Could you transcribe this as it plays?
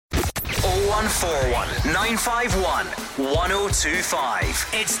0141 951 1025.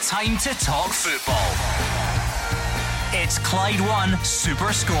 It's time to talk football. It's Clyde 1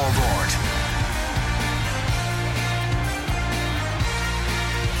 Super Scoreboard.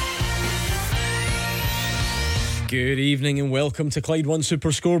 Good evening and welcome to Clyde 1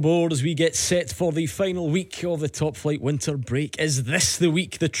 Super Scoreboard as we get set for the final week of the top flight winter break. Is this the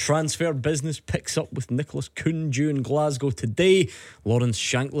week the transfer business picks up with Nicolas Kuhn due in Glasgow today? Lawrence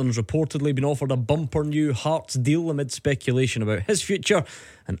Shankland's reportedly been offered a bumper new Hearts deal amid speculation about his future,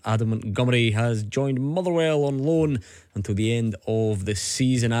 and Adam Montgomery has joined Motherwell on loan until the end of the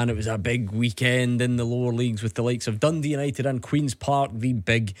season. And it was a big weekend in the lower leagues with the likes of Dundee United and Queen's Park, the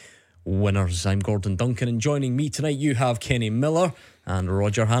big winners. I'm Gordon Duncan, and joining me tonight you have Kenny Miller and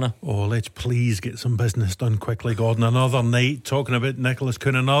Roger Hanna. Oh, let's please get some business done quickly, Gordon. Another night talking about Nicolas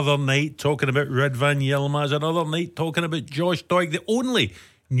Kuhn, another night talking about Ridvan Yilmaz, another night talking about Josh Doig. The only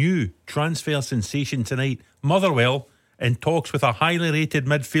new transfer sensation tonight, Motherwell, in talks with a highly rated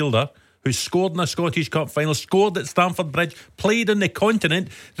midfielder who scored in a Scottish Cup final, scored at Stamford Bridge, played on the continent.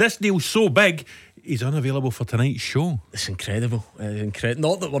 This deal's so big, he's unavailable for tonight's show. It's incredible.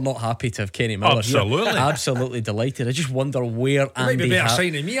 Not that we're not happy to have Kenny Miller. Absolutely. Absolutely delighted. I just wonder where Andy might be better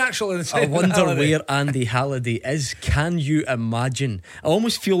signing me actually. I wonder where Andy Halliday is. Can you imagine? I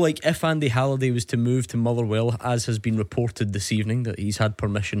almost feel like if Andy Halliday was to move to Motherwell, as has been reported this evening that he's had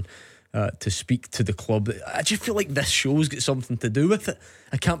permission to speak to the club, I just feel like this show's got something to do with it.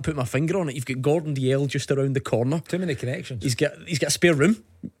 I can't put my finger on it. You've got Gordon DL just around the corner. Too many connections. He's got a spare room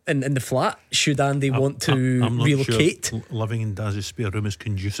in the flat should Andy want to I'm not relocate. Sure living in Daz's spare room is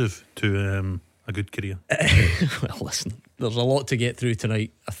conducive to a good career. Well, listen, there's a lot to get through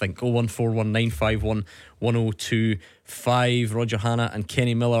tonight, I think. 0141 951 1025. Roger Hanna and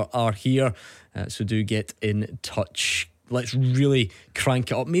Kenny Miller are here, so do get in touch. Let's really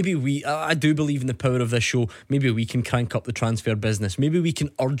crank it up. Maybe I do believe in the power of this show. Maybe we can crank up the transfer business. Maybe we can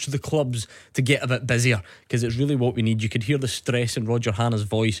urge the clubs to get a bit busier, because it's really what we need. You could hear the stress in Roger Hanna's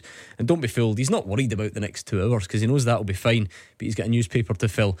voice, and don't be fooled, he's not worried about the next 2 hours because he knows that'll be fine, but he's got a newspaper to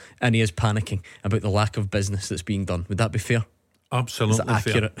fill and he is panicking about the lack of business that's being done. Would that be fair? Absolutely Is that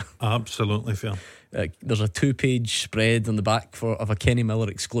accurate? fair. Absolutely fair. There's a 2-page spread on the back of a Kenny Miller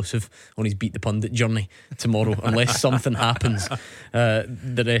exclusive on his Beat the Pundit journey tomorrow, unless something happens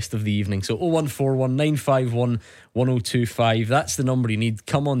the rest of the evening. So 0141 951 1025, that's the number you need.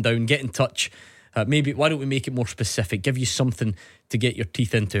 Come on down, get in touch. Maybe why don't we make it more specific, give you something to get your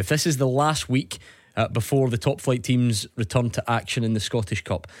teeth into. If this is the last week before the top flight teams return to action in the Scottish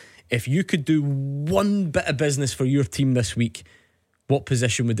Cup, if you could do one bit of business for your team this week, what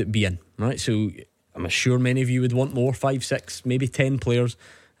position would it be in? Right, so I'm sure many of you would want more, 5, 6, maybe 10 players,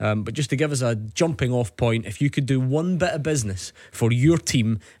 but just to give us a jumping off point, if you could do one bit of business for your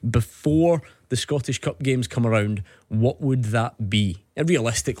team before the Scottish Cup games come around, what would that be? And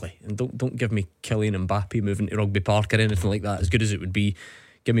realistically, and don't give me Kylian Mbappe moving to Rugby Park or anything like that, as good as it would be.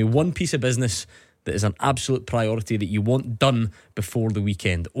 Give me one piece of business that is an absolute priority that you want done before the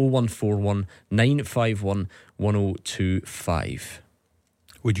weekend. 0141 951 1025.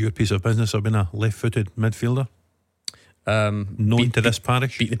 Would your piece of business have been a left-footed midfielder? Known to this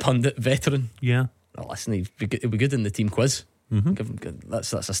parish? Beat the Pundit veteran. Yeah. Well, listen, it'd be good in the team quiz.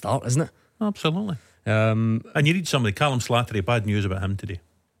 That's a start, isn't it? Absolutely. And you need somebody. Callum Slattery, bad news about him today.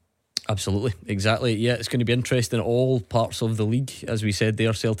 Absolutely, exactly. Yeah, it's going to be interesting in all parts of the league. As we said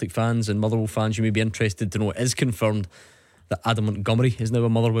there, Celtic fans and Motherwell fans, you may be interested to know it is confirmed that Adam Montgomery is now a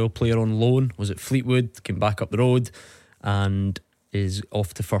Motherwell player on loan. Was at Fleetwood, came back up the road and is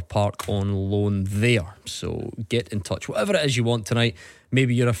off to Fir Park on loan there. So get in touch, whatever it is you want tonight.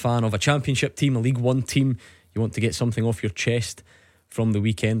 Maybe you're a fan of a championship team, a League One team, you want to get something off your chest from the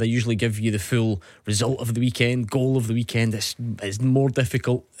weekend. I usually give you the full result of the weekend, goal of the weekend. It's more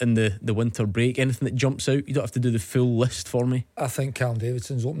difficult in the winter break. Anything that jumps out, you don't have to do the full list for me. I think Callum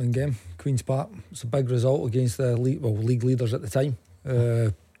Davidson's opening game, Queen's Park, it's a big result against the league leaders at the time.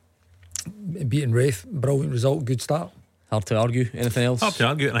 Beating Wraith, brilliant result, good start. Hard to argue. Anything else? Hard to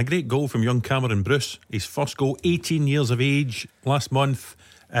argue. And a great goal from young Cameron Bruce. His first goal, 18 years of age, last month.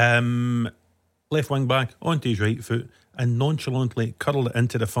 Left wing back onto his right foot and nonchalantly curled it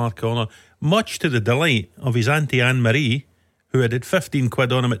into the far corner, much to the delight of his auntie Anne-Marie, who had 15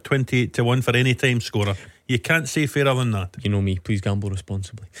 quid on him at 28-1 for any time scorer. You can't say fairer than that. You know me, please gamble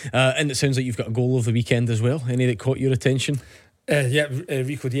responsibly. And it sounds like you've got a goal of the weekend as well. Any that caught your attention?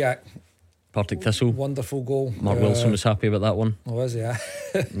 Rico Diak. Partick Thistle. Wonderful goal. Mark Wilson was happy about that one. Oh, is he? Yeah.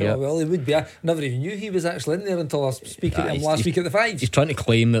 Yeah. Well, he would be. I never even knew he was actually in there until I was speaking to him last week at the Fives. He's trying to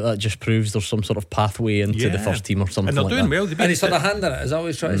claim that just proves there's some sort of pathway into the first team or something. And they're like doing that. well. And he's had a hand in it. Is that what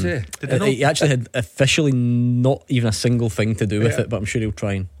he's trying to say? He actually had officially not even a single thing to do with it, but I'm sure he'll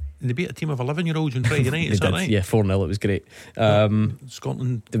try and. They beat a team of 11-year-olds on Friday night. Is that right? Yeah, 4-0. It was great.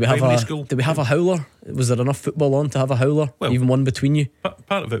 Scotland Did we have primary school. Did we have a howler? Was there enough football on to have a howler? Well, even one between you?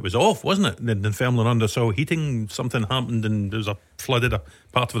 Part of it was off, wasn't it? The Dunfermline under saw heating, something happened, and there was a flooded a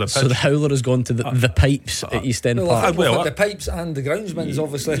part of the pitch. So the howler has gone to the pipes at East End Park. We've had the pipes and the groundsmen's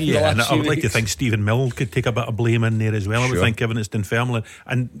obviously. Yeah, and I would like to weeks. think Stephen Mill could take a bit of blame in there as well. I would Sure. think, given it's Dunfermline.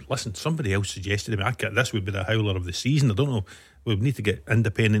 And listen, somebody else suggested to me, this would be the howler of the season. I don't know. We would need to get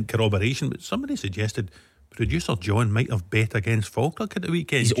independent corroboration, but somebody suggested producer John might have bet against Falkirk at the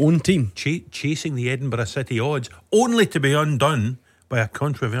weekend. His own team. Chasing the Edinburgh City odds, only to be undone by a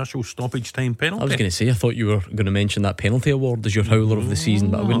controversial stoppage time penalty. I was going to say, I thought you were going to mention that penalty award as your howler of the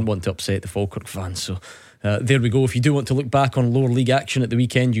season, but I wouldn't want to upset the Falkirk fans. So there we go. If you do want to look back on lower league action at the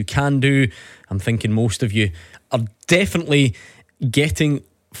weekend, you can do. I'm thinking most of you are definitely getting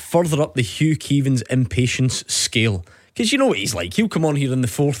further up the Hugh Keevins impatience scale. Because you know what he's like. He'll come on here on the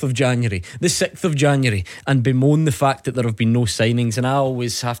 4th of January, the 6th of January, and bemoan the fact that there have been no signings. And I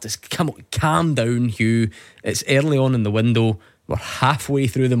always have to calm down, Hugh. It's early on in the window. We're halfway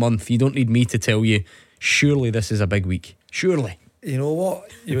through the month. You don't need me to tell you. Surely this is a big week. Surely. You know what?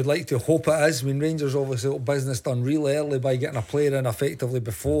 You would like to hope it is. I mean, Rangers obviously got business done real early by getting a player in effectively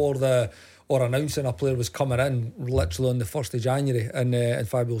before or announcing a player was coming in literally on the 1st of January in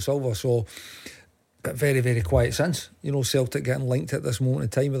Fabio Silva. So, but very, very quiet since. You know, Celtic getting linked at this moment in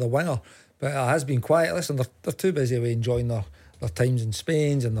time with a winger. But it has been quiet. Listen, they're too busy away enjoying their times in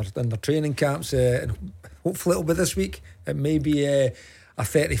Spain and their training camps. And hopefully it'll be this week. It may be a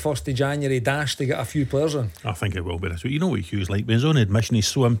 31st of January dash to get a few players in. I think it will be this week. You know what Hugh's like. By his own admission, he's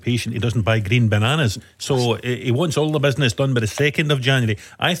so impatient he doesn't buy green bananas. So he wants all the business done by the 2nd of January.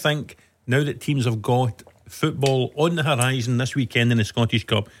 I think now that teams have got football on the horizon this weekend in the Scottish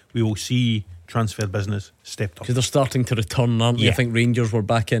Cup, we will see transfer business stepped up. Because they're starting to return, aren't they? Yeah. I think Rangers were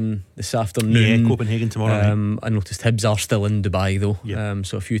back in this afternoon. Yeah, Copenhagen tomorrow night. I noticed Hibs are still in Dubai though. Yeah.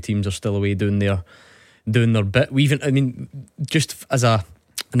 So a few teams are still away doing their bit. Just as an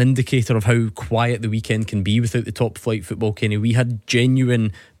indicator of how quiet the weekend can be without the top flight football, Kenny, we had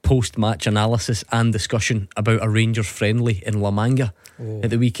genuine post-match analysis and discussion about a Rangers friendly in La Manga at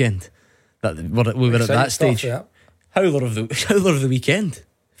the weekend. We were at that stage. Stuff, yeah. Howler of the weekend.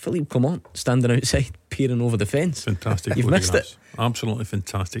 Philippe Clement standing outside peering over the fence. Fantastic. You've missed photographs. Absolutely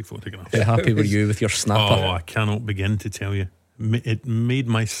fantastic photographs. How happy were you with your snapper? Oh, I cannot begin to tell you. It made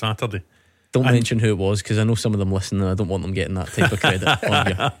my Saturday. Don't mention who it was, because I know some of them listen and I don't want them getting that type of credit on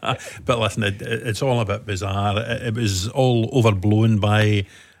you. But listen, it's all a bit bizarre. It was all overblown by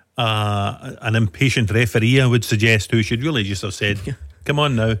an impatient referee, I would suggest, who should really just have said, come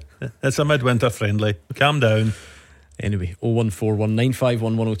on now, it's a midwinter friendly, calm down. Anyway,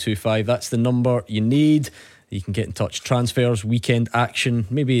 01419511025, that's the number you need. You can get in touch. Transfers, weekend action,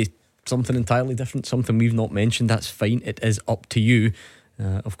 maybe something entirely different, something we've not mentioned, that's fine. It is up to you.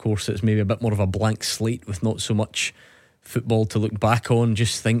 Of course, it's maybe a bit more of a blank slate with not so much football to look back on.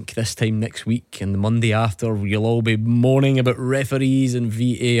 Just think this time next week and the Monday after, you'll all be moaning about referees and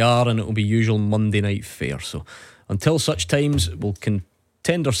VAR, and it'll be usual Monday night fare. So until such times, we'll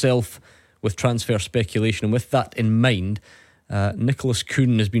contend ourselves with transfer speculation. And with that in mind, Nicolas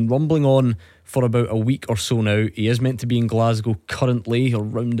Kuhn has been rumbling on for about a week or so now. He is meant to be in Glasgow currently, or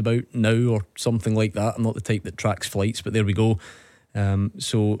roundabout now, or something like that. I'm not the type that tracks flights, but there we go.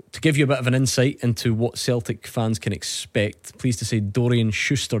 So to give you a bit of an insight into what Celtic fans can expect, pleased to say Florian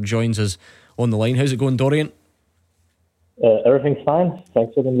Schuster joins us on the line. How's it going, Dorian? Everything's fine.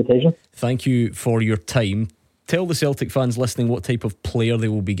 Thanks for the invitation. Thank you for your time. Tell the Celtic fans listening what type of player they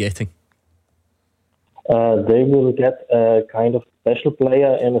will be getting. They will get a kind of special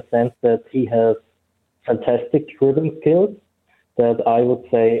player in the sense that he has fantastic dribbling skills that I would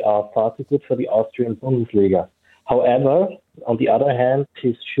say are far too good for the Austrian Bundesliga. However, on the other hand,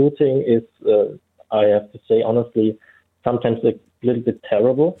 his shooting is, I have to say honestly, sometimes a little bit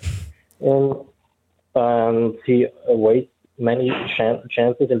terrible. And he wastes many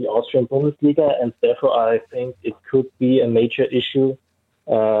chances in the Austrian Bundesliga, and therefore I think it could be a major issue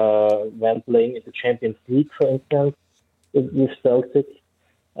when playing in the Champions League, for instance, with Celtic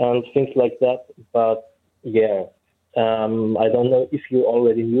and things like that. But yeah, I don't know if you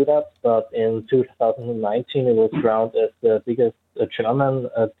already knew that, but in 2019 he was crowned as the biggest German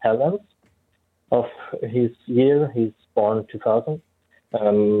talent of his year. He's born 2000.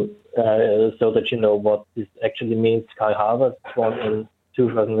 so that you know what this actually means. Kai Havertz won in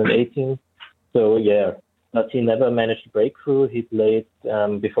 2018. So yeah, but he never managed to break through. He played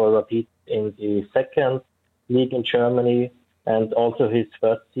before Rapid in the second league in Germany, and also his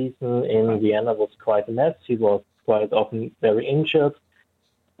first season in Vienna was quite a mess. He was quite often very injured,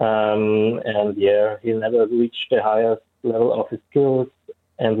 and yeah, he never reached the highest level of his skills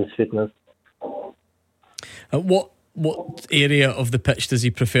and his fitness. What area of the pitch does he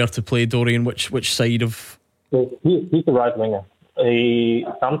prefer to play, Dorian? Which side of? He's a right winger.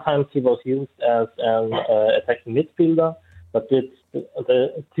 Sometimes he was used as an attacking midfielder, but this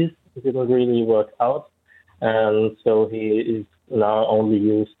didn't really work out, and so he is now only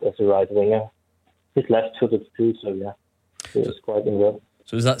used as a right winger. He's left-footed too, so yeah, he is quite involved.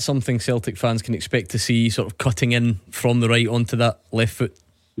 So is that something Celtic fans can expect to see, sort of cutting in from the right onto that left foot?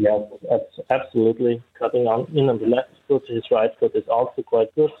 Yes, absolutely. Cutting in on the left foot, his right foot is also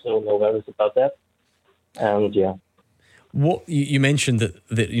quite good, so no worries about that. And yeah. What you mentioned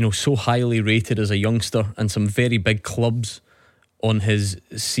that so highly rated as a youngster and some very big clubs on his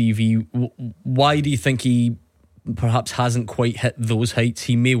CV. Why do you think he perhaps hasn't quite hit those heights?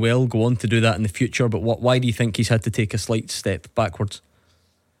 He may well go on to do that in the future, but why do you think he's had to take a slight step backwards?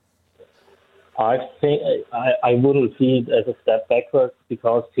 I think I wouldn't see it as a step backwards,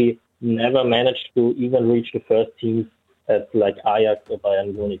 because he never managed to even reach the first teams at like Ajax or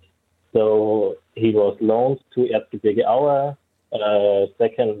Bayern Munich. So he was loaned to Erzgebirge Aue,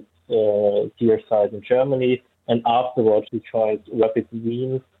 second tier side in Germany, and afterwards he joined Rapid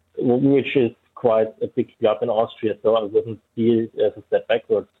Wien, which is quite a big club in Austria. So I wouldn't see it as a step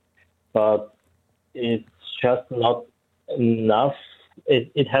backwards, but it's just not enough.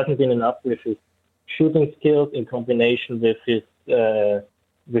 It hasn't been enough with his shooting skills in combination with his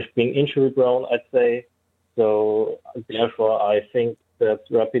with being injury prone, I'd say. So therefore, I think that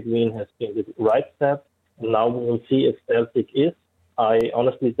Rapid Wien has been the right step. Now we will see if Celtic is. I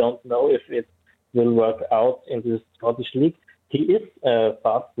honestly don't know if it will work out in the Scottish League. He is a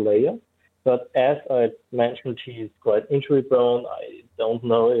fast player, but as I mentioned, he is quite injury prone. I don't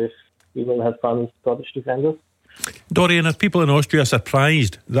know if he will have fun with Scottish defenders. Dorian, are people in Austria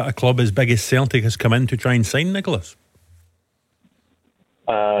surprised that a club as big as Celtic has come in to try and sign Nicolas?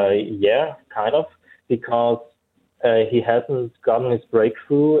 Yeah, kind of, because he hasn't gotten his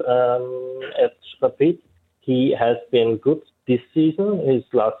breakthrough at Rapid. He has been good this season. His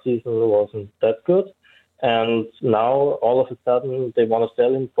last season wasn't that good. And now, all of a sudden, they want to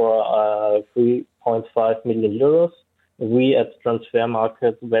sell him for 3.5 million euros. We at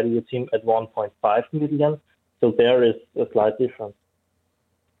Transfermrkt valued him at 1.5 million. So there is a slight difference.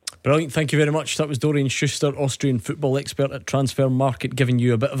 Brilliant, thank you very much. That was Dorian Schuster, Austrian football expert at Transfermrkt, giving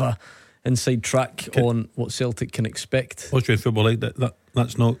you a bit of a inside track on what Celtic can expect. Austrian football,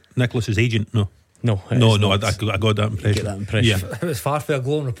 that's not Nicholas's agent, no. No, I got that impression. Get that impression. Yeah. It was far from a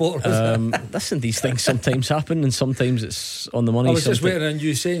glowing report, wasn't it? Listen, these things sometimes happen, and sometimes it's on the money. I was just waiting on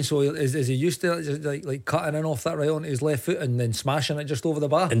you saying, so is he used to like cutting in off that right onto his left foot and then smashing it just over the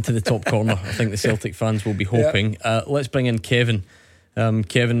bar? Into the top corner. I think the Celtic fans will be hoping. Yeah. Let's bring in Kevin.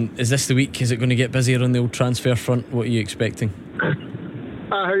 Kevin, is this the week? Is it going to get busier on the old transfer front? What are you expecting?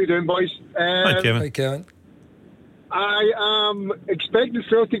 How you doing, boys? Hi, Kevin. Hi, Kevin. I am expecting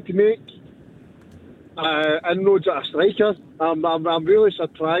Celtic to make inroads at a striker. I'm really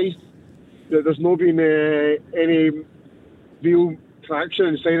surprised that there's not been any real traction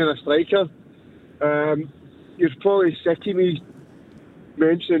in signing a striker. You're probably sick of me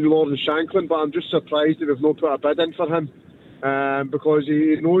mentioning Lawrence Shanklin, but I'm just surprised that we've not put a bid in for him, because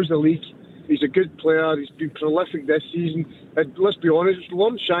he knows the league. He's a good player. He's been prolific this season. And let's be honest,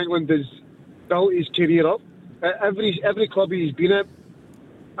 Lawrence Shanklin has built his career up. Every club he's been at,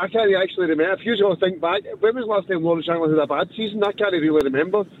 I can't actually remember. If you all think back, when was the last time Lawrence Shanklin had a bad season? I can't really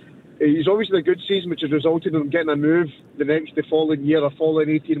remember. He's obviously had a good season, which has resulted in him getting a move the following year, or following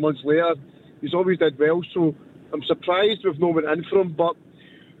 18 months later. He's always did well, so I'm surprised we've not went in for him. But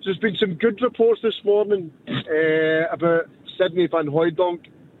there's been some good reports this morning about Sidney van Hooijdonk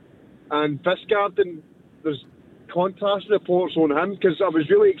and Visgaard. There's contrast reports on him, because I was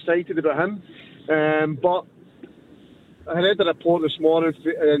really excited about him. But I read the report this morning,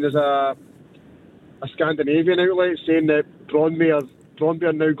 and there's a Scandinavian outlet saying that Brøndby are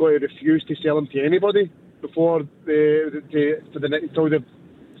now going to refuse to sell him to anybody before until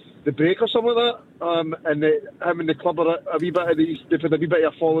the break or something like that. And him and the club are they've had a wee bit of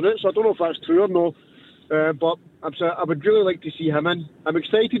a falling out. So I don't know if that's true or no. But I would really like to see him in. I'm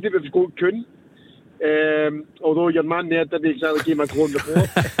excited that we've got Kuhn. Although your man there didn't exactly give him a glowing report.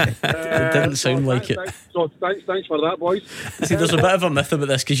 It didn't sound like it. Thanks for that, boys. See, there's a bit of a myth about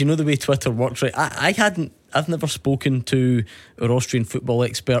this, because you know the way Twitter works, right? I've never spoken to our Austrian football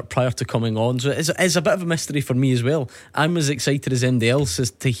expert prior to coming on, so it's a bit of a mystery for me as well. I'm as excited as anybody else as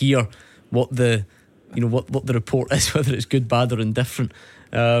to hear what the report is, whether it's good, bad, or indifferent.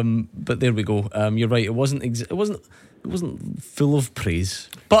 But there we go. You're right. It wasn't full of praise,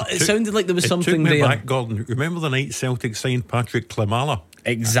 but it sounded like there was something took me there. back, Gordon. Remember the night Celtic signed Patrick Klimala?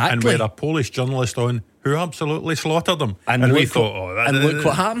 Exactly. And we had a Polish journalist on who absolutely slaughtered them. And we look thought, look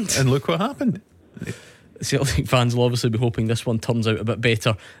what happened. And look what happened. Celtic fans will obviously be hoping this one turns out a bit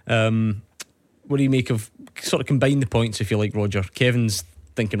better. What do you make of, sort of combine the points if you like, Roger? Kevin's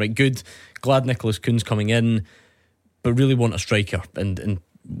thinking, right, good, glad Nicolas Kuhn's coming in, but really want a striker and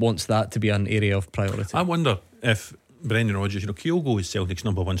wants that to be an area of priority. I wonder if Brendan Rodgers, Kyogo is Celtic's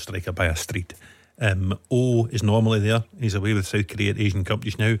number one striker by a street. O is normally there. He's away with South Korea at Asian Cup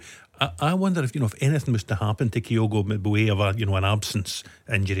just now. I wonder if if anything was to happen to Kyogo by way of an absence,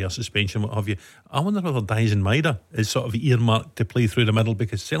 injury or suspension, what have you. I wonder whether Dyson Maeda is sort of earmarked to play through the middle,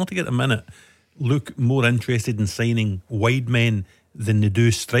 because Celtic at the minute look more interested in signing wide men than they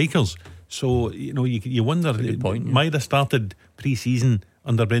do strikers. So you wonder. Good point, yeah. Maeda started pre-season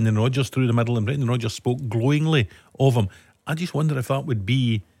under Brendan Rodgers through the middle, and Brendan Rodgers spoke glowingly of him. I just wonder if that would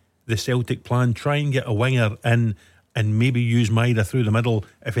be the Celtic plan: try and get a winger in and maybe use Maeda through the middle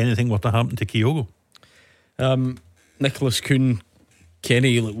if anything were to happen to Kyogo. Nicolas Kuhn,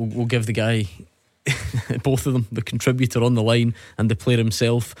 Kenny, we'll give the guy both of them, the contributor on the line and the player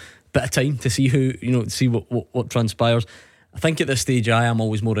himself, bit of time to see see what transpires. I think at this stage I am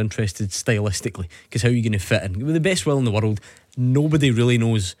always more interested stylistically, because how are you going to fit in? With the best will in the world, nobody really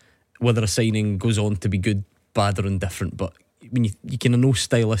knows whether a signing goes on to be good, bad, or indifferent. But when you kind of know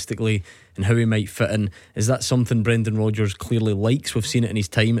stylistically and how he might fit in, is that something Brendan Rodgers clearly likes? We've seen it in his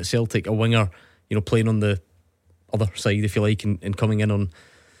time at Celtic, a winger playing on the other side, if you like, and coming in on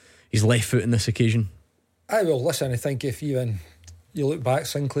his left foot in this occasion. I think if you look back,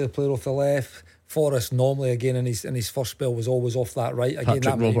 Sinclair played off the left, Forrest normally again in his first spell was always off that right. Again,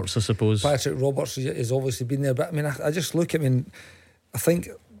 Patrick Roberts, I suppose. Patrick Roberts has obviously been there, but I just look at I think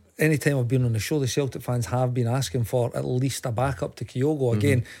any time I've been on the show, the Celtic fans have been asking for at least a backup to Kyogo.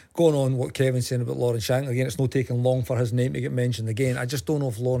 Again, going on what Kevin's saying about Lawrence Shankland, again, it's not taking long for his name to get mentioned again. I just don't know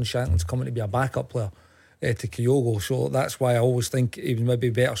if Lawrence Shankland's coming to be a backup player to Kyogo, so that's why I always think he was maybe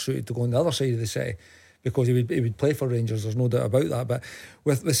better suited to go on the other side of the city, because he would play for Rangers, there's no doubt about that. But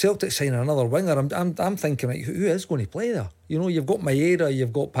with the Celtic signing another winger, I'm thinking, like, who is going to play there? You've got Maeda,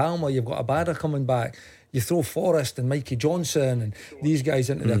 you've got Palmer, you've got Abada coming back. You throw Forrest and Mikey Johnson and these guys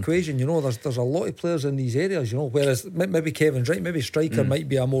into the equation. There's a lot of players in these areas. Whereas maybe Kevin's right, maybe striker might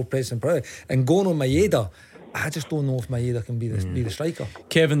be a more pressing priority. And going on Maeda, I just don't know if Maeda can be the striker.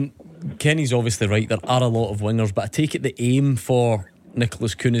 Kevin, Kenny's obviously right. There are a lot of wingers, but I take it the aim for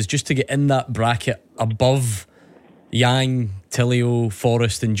Nicolas Kuhn is just to get in that bracket above Yang, Tillio,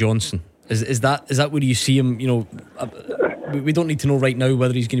 Forrest and Johnson. Is that where you see him? We don't need to know right now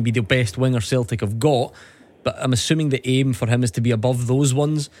whether he's going to be the best winger Celtic have got, but I'm assuming the aim for him is to be above those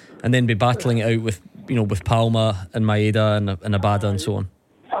ones and then be battling it out with Palma and Maeda and Abada and so on.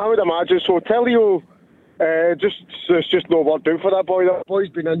 I would imagine so. Tellio, it's just no worked out for that boy. That boy's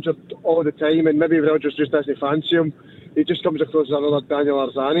been injured all the time, and maybe Rodgers just doesn't fancy him. He just comes across as another Daniel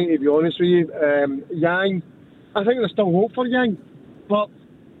Arzani, to be honest with you. Yang, I think there's still hope for Yang, but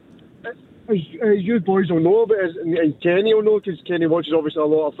as you boys will know, and Kenny will know, because Kenny watches obviously a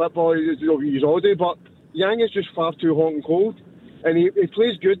lot of football, he's all day, but Yang is just far too hot and cold, and he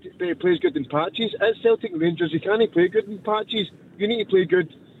plays good, but he plays good in patches. At Celtic and Rangers, you can't play good in patches. You need to play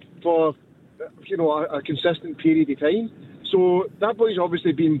good for a consistent period of time. So that boy's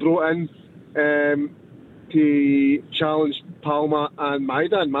obviously been brought in to challenge Palma and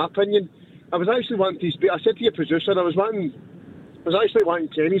Maeda, in my opinion. I was actually wanting to speak. I said to your producer, I was actually wanting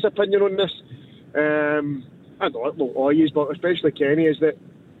Kenny's opinion on this. I don't know all you, but especially Kenny, is that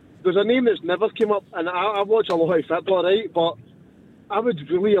there's a name that's never came up, and I watch a lot of football, right? But I would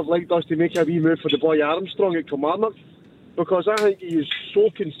really have liked us to make a wee move for the boy Armstrong at Kilmarnock, because I think he is so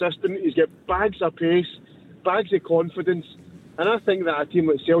consistent. He's got bags of pace, bags of confidence, and I think that a team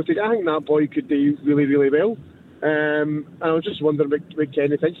like Celtic, I think that boy could do really, really well. And I was just wondering what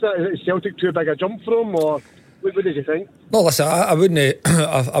Kenny thinks of that. Is Celtic too big a jump for him, or what did you think? No, listen, I wouldn't. He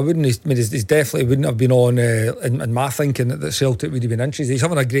definitely wouldn't have been on in my thinking that Celtic would have been interested. He's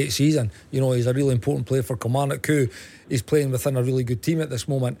having a great season. He's a really important player for Kilmarnock. He's playing within a really good team at this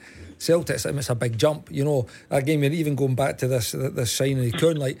moment. Celtic, it's a big jump. Again, even going back to this signing of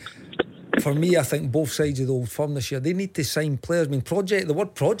Kuhn, like, for me, I think both sides of the old firm this year, they need to sign players. I mean, the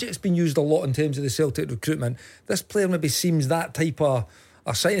word project's been used a lot in terms of the Celtic recruitment. This player maybe seems that type of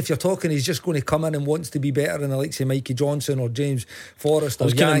a sign. If you're talking he's just going to come in and wants to be better than the likes of Mikey Johnson or James Forrest. I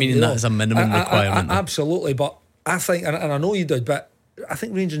was kind of meaning that as a minimum requirement. Absolutely, but I think, and I know you did, but I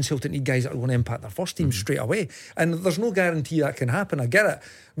think Rangers and Celtic need guys that are going to impact their first team straight away, and there's no guarantee that can happen. I get it.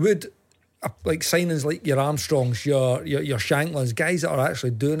 Would like signings like your Armstrongs, your Shanklins, guys that are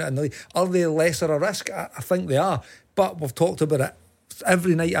actually doing it in the league, are they lesser a risk? I think they are, but we've talked about it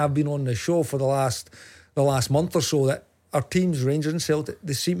every night I've been on the show for the last month or so, that our teams, Rangers and Celtic,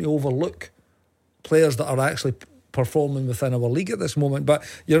 they seem to overlook players that are actually performing within our league at this moment. But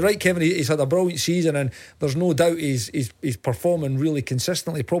you're right, Kevin, he's had a brilliant season, and there's no doubt he's performing really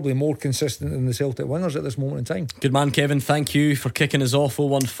consistently, probably more consistent than the Celtic wingers at this moment in time. Good man, Kevin, thank you for kicking us off.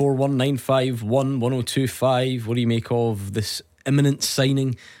 01419511025. What do you make of this imminent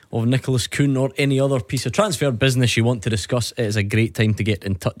signing of Nicolas Kuhn, or any other piece of transfer business you want to discuss? It is a great time to get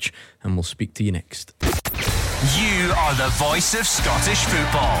in touch, and we'll speak to you next. You are the voice of Scottish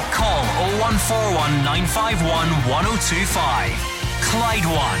football. Call 0141 951 1025. Clyde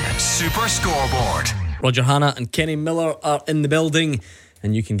One Super Scoreboard. Roger Hannah and Kenny Miller are in the building,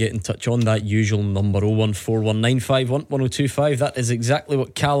 and you can get in touch on that usual number 0141 951 1025. That is exactly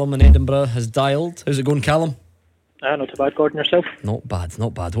what Callum in Edinburgh has dialed. How's it going, Callum? Not too bad, Gordon, yourself? Not bad.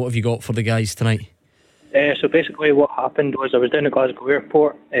 What have you got for the guys tonight? So basically what happened was I was down at Glasgow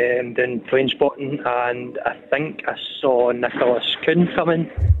Airport doing plane spotting, and I think I saw Nicolas Kuhn coming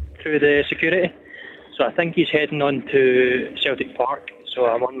through the security. So I think he's heading on to Celtic Park, so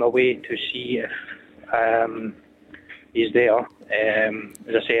I'm on my way to see if he's there.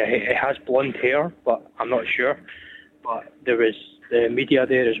 As I say, he has blonde hair, but I'm not sure. But there was the media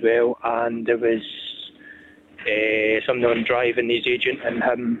there as well, and there was someone driving his agent and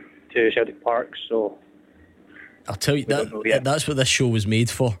him to Celtic Park, so I'll tell you, that's what this show was made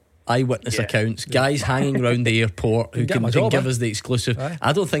for. Eyewitness accounts, guys hanging around the airport who can give us the exclusive. Aye.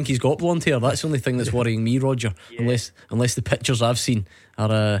 I don't think he's got blonde hair. That's the only thing that's worrying me, Roger. Unless the pictures I've seen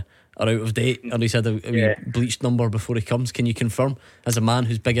are out of date, and he's had a wee bleached number before he comes. Can you confirm, as a man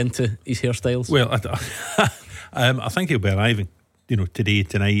who's big into his hairstyles? Well, I think he'll be arriving, today,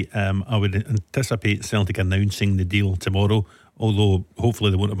 tonight. I would anticipate Celtic announcing the deal tomorrow, although hopefully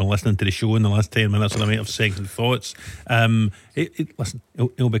they won't have been listening to the show in the last 10 minutes, and they might have second thoughts. Listen,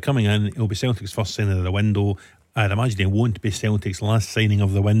 he'll be coming in. It'll be Celtic's first signing of the window. I'd imagine it won't be Celtic's last signing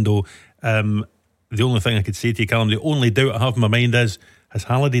of the window. The only thing I could say to you, Callum, the only doubt I have in my mind is, has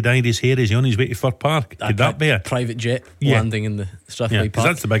Halliday dyed his hair? Is he on his way to Fir Park? Could that be it? Private jet landing in the Strathclyde Park? Because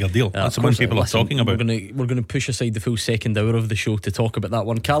that's the bigger deal. That's the one people are talking about. We're going to push aside the full second hour of the show to talk about that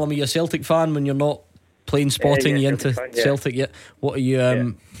one. Callum, are you a Celtic fan when you're not playing spotting? You into Celtic yet? What are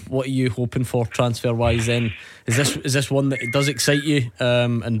you hoping for transfer wise then? Is this one that does excite you?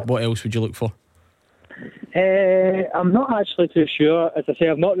 And what else would you look for? I'm not actually too sure. As I say,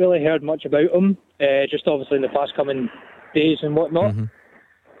 I've not really heard much about him, just obviously in the past coming days and whatnot.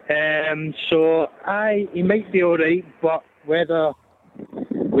 So he might be alright, but whether,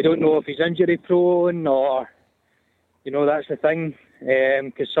 we don't know if he's injury prone or, that's the thing,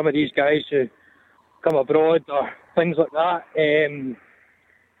 because some of these guys who come abroad or things like that,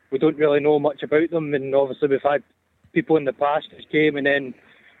 we don't really know much about them, and obviously we've had people in the past who came and then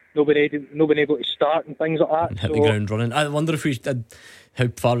nobody able to start and things like that, and hit the ground running. I wonder if how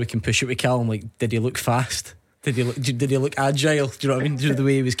far we can push it with Callum. Like, did he look fast? Did he look agile? Do you know what I mean? The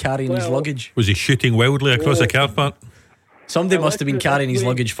way he was carrying his luggage. Was he shooting wildly across the car park? Somebody must have been carrying his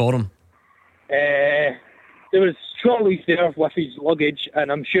luggage for him. There was trolleys there with his luggage,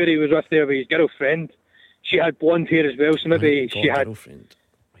 and I'm sure he was there with his girlfriend. She had blonde hair as well, so maybe she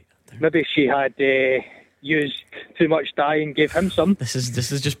had used too much dye and gave him some. This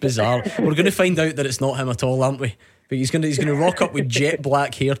is just bizarre. We're going to find out that it's not him at all, aren't we? But he's going to rock up with jet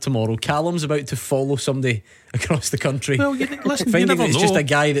black hair tomorrow. Callum's about to follow somebody across the country. Well, listen, finding that it's just a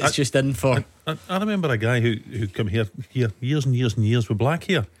guy that's just in for. I remember a guy who come here years and years and years with black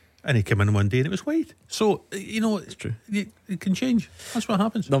hair, and he came in one day and it was white. So it's true. It can change. That's what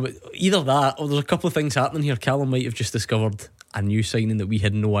happens. No, but either that, or there's a couple of things happening here. Callum might have just discovered a new signing that we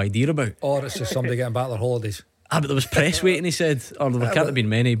had no idea about, or it's just somebody getting back their holidays. But there was press waiting, he said, or there can't have been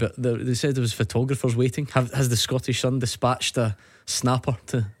many, but they said there was photographers waiting. Has the Scottish Sun dispatched a snapper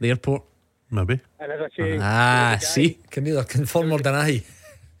to the airport? Maybe. And as I say, see, can neither confirm or deny.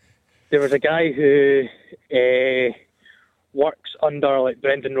 There was a guy who works under like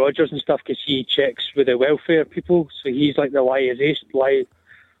Brendan Rodgers and stuff, because he checks with the welfare people, so he's like the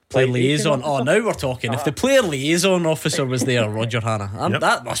Player liaison. Oh, now we're talking. If the player liaison officer was there, Roger Hannah,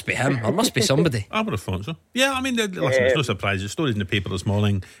 that must be him. Or must be somebody. I would have thought so. Yeah, I mean, listen, it's no surprise. The story's in the paper this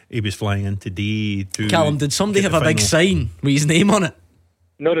morning. He was flying in today to. Callum, did somebody have a big sign with his name on it?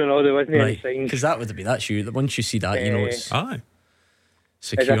 No, there wasn't any signs. Because that would be that's you. Once you see that, you know it's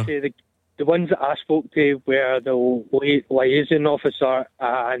secure. As I say, the ones that I spoke to were the liaison officer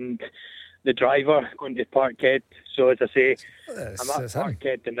and the driver going to Parkhead. So as I say, I'm at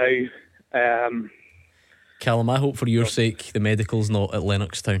Parkhead now. Callum, I hope for your sake the medical's not at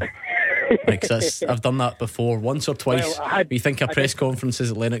Lennoxtown. Because I've done that before once or twice. You think a press conference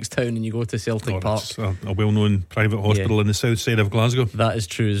is at Lennoxtown and you go to Celtic Park. It's a well-known private hospital in the south side of Glasgow. That is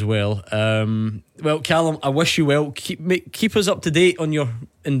true as well. Well, Callum, I wish you well. Keep us up to date on your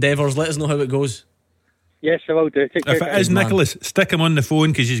endeavours. Let us know how it goes. Yes, I will do. Take care. If it is Nicholas, stick him on the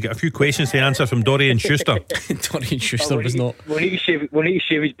phone because he's got a few questions to answer from Dorian Schuster. Dorian Schuster was not. We'll need to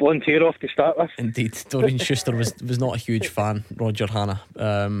shave his blonde hair off to start with. Indeed, Dorian Schuster was not a huge fan. Roger Hannah.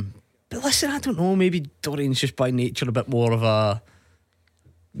 But listen, I don't know. Maybe Dorian's just by nature a bit more of a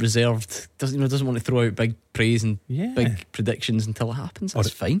reserved. Doesn't want to throw out big praise and big predictions until it happens.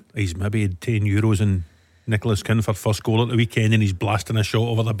 That's fine. He's maybe had €10 and Nicolas Kuhn for first goal at the weekend and he's blasting a shot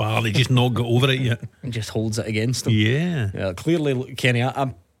over the bar. He just not got over it yet. And just holds it against him. Yeah. Clearly, Kenny,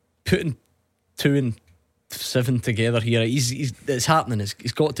 I'm putting 2 and 7 together here. It's happening.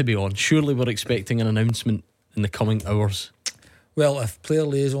 He's got to be on. Surely we're expecting an announcement in the coming hours. Well, if player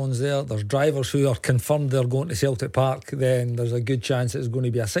liaison's there's drivers who are confirmed they're going to Celtic Park, then there's a good chance it's going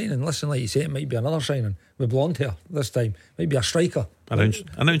to be a signing. Listen, like you say, it might be another signing with blonde hair this time. Might be a striker.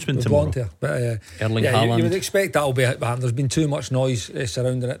 Announcement with tomorrow. Blonde hair. But Erling Haaland. You would expect that'll be happening. There's been too much noise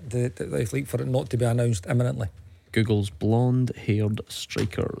surrounding it like for it not to be announced imminently. Google's blonde-haired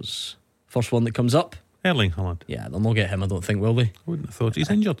strikers. First one that comes up. Erling Haaland. Yeah, they'll not get him, I don't think, will they? I wouldn't have thought he's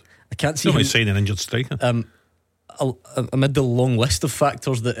injured. I can't see him signing an injured striker. Amid the long list of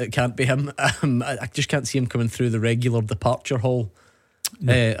factors that it can't be him, I just can't see him coming through the regular departure hall,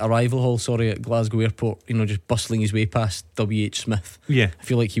 arrival hall, at Glasgow Airport. Just bustling his way past WH Smith. Yeah, I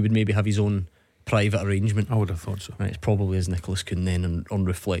feel like he would maybe have his own private arrangement. I would have thought so. Right, it's probably as Nicolas Kuhn then on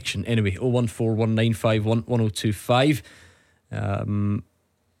reflection. Anyway, 01419511025.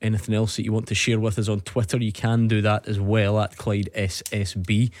 Anything else that you want to share with us on Twitter, you can do that as well at Clyde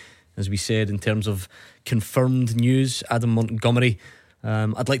SSB. As we said, in terms of confirmed news, Adam Montgomery,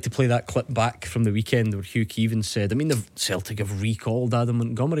 I'd like to play that clip back from the weekend where Hugh Keevins said, the Celtic have recalled Adam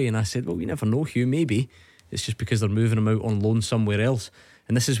Montgomery, and I said, well, we never know, Hugh, maybe it's just because they're moving him out on loan somewhere else.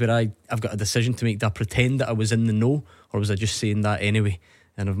 And this is where I've got a decision to make. Do I pretend that I was in the know, or was I just saying that anyway?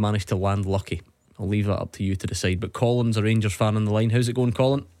 And I've managed to land lucky. I'll leave that up to you to decide. But Colin's a Rangers fan on the line. How's it going,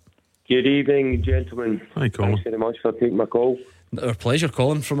 Colin? Good evening, gentlemen. Hi, Colin. Thanks very much for taking my call. Our pleasure,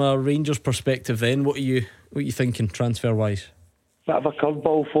 Colin. From a Rangers perspective then, what are you thinking transfer wise? Bit of a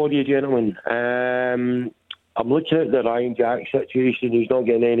curveball for you, gentlemen. I'm looking at the Ryan Jack situation. He's not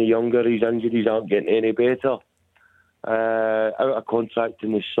getting any younger. His injuries aren't getting any better. Out of contract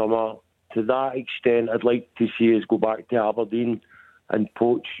in the summer. To that extent, I'd like to see us go back to Aberdeen and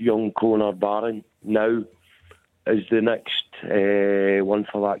poach young Conor Barron now as the next one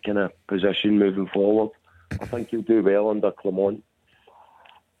for that kind of position moving forward. I think he'll do well under Clement.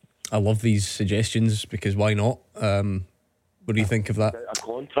 I love these suggestions because why not? What do you think of that? A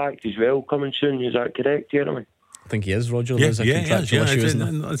contract as well coming soon, is that correct, gentlemen? I think he is, Roger. There's a contractual issue, isn't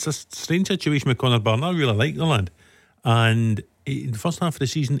it? It's a strange situation with Conor Barron. I really like the lad. And in the first half of the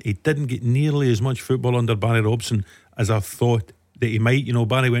season, he didn't get nearly as much football under Barry Robson as I thought that he might.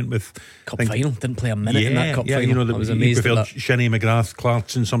 Barry went with Cup final, didn't play a minute in that Cup final. I was he amazed at that. Shinnie, McGrath,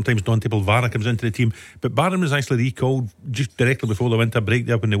 Clarkson, sometimes Dante Polvara comes into the team, but Barron was actually recalled just directly before the winter break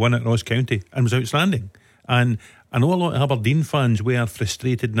there when they won at Ross County and was outstanding. And I know a lot of Aberdeen fans were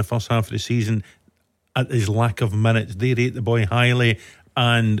frustrated in the first half of the season at his lack of minutes. They rate the boy highly,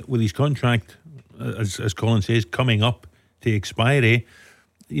 and with his contract, as Colin says, coming up to expiry,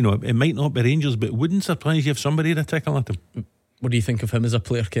 it might not be Rangers, but it wouldn't surprise you if somebody had a tickle at him. What do you think of him as a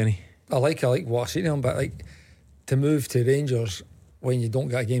player, Kenny? I like what I see him, but to move to Rangers when you don't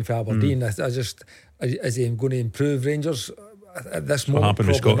get a game for Aberdeen, is he going to improve Rangers at this moment? What happened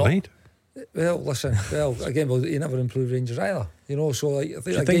with Scott Knight? Well, listen, he never improved Rangers either. So I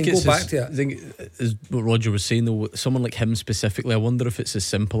think go back to it. I think as what Roger was saying though, someone like him specifically, I wonder if it's as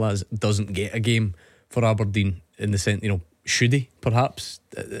simple as doesn't get a game for Aberdeen in the sense, should he perhaps?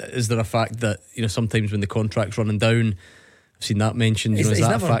 Is there a fact that sometimes when the contract's running down, I've seen that mentioned. He's is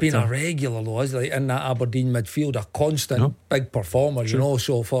that never a factor? been a regular though, is he? In that Aberdeen midfield, a constant big performer.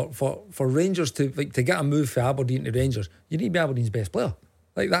 So for Rangers to get a move for Aberdeen to Rangers, you need to be Aberdeen's best player.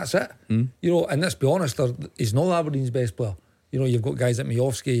 Like, that's it. You know, and let's be honest, he's not Aberdeen's best player. You know, you've got guys like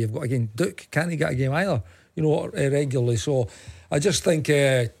Miovski, you've got, again, Duke can't get a game either, you know, regularly. So I just think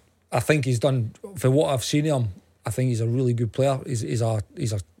I think he's done, for what I've seen of him, I think he's a really good player. He's a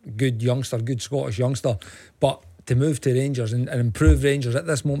good youngster, good Scottish youngster. But to move to Rangers and improve Rangers at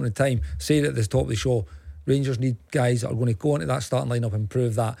this moment in time, say it at the top of the show, Rangers need guys that are going to go into that starting lineup and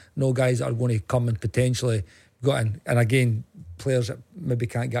improve that. No guys that are going to come and potentially go in. And again, players that maybe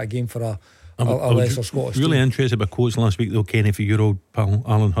can't get a game for a lesser Scottish really team. interested by quotes last week though, Kenny, for your old pal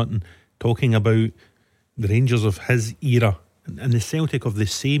Alan Hutton, talking about the Rangers of his era and the Celtic of the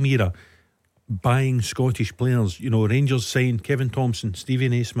same era buying Scottish players. You know, Rangers signed Kevin Thompson, Stevie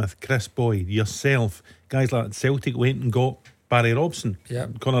Naismith, Chris Boyd, yourself, guys like that. Celtic went and got Barry Robson,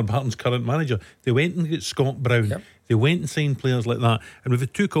 Conor Barton's current manager. They went and got Scott Brown. They went and signed players like that. And we've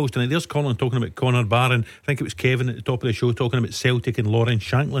had two calls tonight. There's Colin talking about Conor Barron. I think it was Kevin at the top of the show talking about Celtic and Lawrence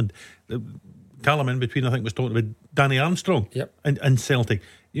Shankland. Callum in between, I think, was talking about Danny Armstrong and Celtic.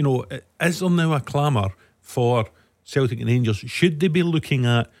 You know, is there now a clamour for Celtic and Rangers? Should they be looking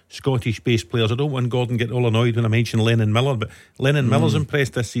at Scottish-based players? I don't want Gordon get all annoyed when I mention Lennon Miller, but Lennon Miller's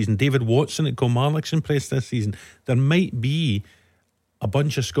impressed this season. David Watson at Kilmarnock's impressed this season. There might be a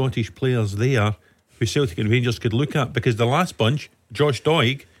bunch of Scottish players there who Celtic and Rangers could look at, because the last bunch, Josh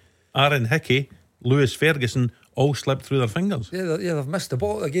Doig, Aaron Hickey, Lewis Ferguson, all slipped through their fingers. Yeah, they've missed the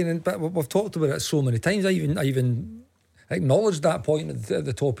ball again. But we've talked about it so many times. I even acknowledged that point at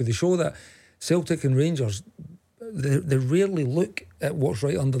the top of the show, that Celtic and Rangers, they rarely look at what's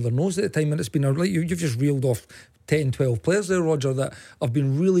right under their nose at the time. And it's been like you've just reeled off 10, 12 players there, Roger, that have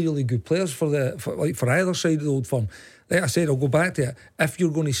been really, really good players for either side of the Old Firm. Like I said, I'll go back to it. If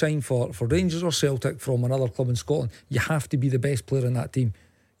you're going to sign for Rangers or Celtic from another club in Scotland, you have to be the best player in that team.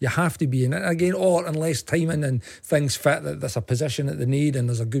 You have to be. And again, or unless timing and things fit, that there's a position that they need and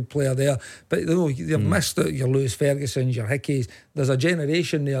there's a good player there. But you know, you've missed your Lewis Fergusons, your Hickeys. There's a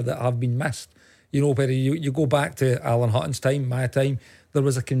generation there that have been missed. You know, where you go back to Alan Hutton's time, my time, there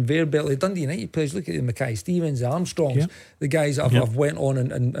was a conveyor belt of Dundee United players. Look at the Mackay Stevens, the Armstrongs, the guys that have went on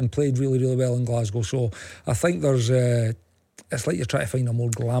and played really, really well in Glasgow. So I think there's it's like you're trying to find a more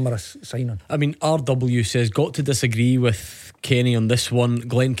glamorous signing. I mean, RW says, got to disagree with Kenny on this one.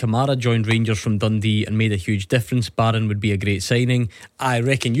 Glenn Kamara joined Rangers from Dundee and made a huge difference. Barron would be a great signing. I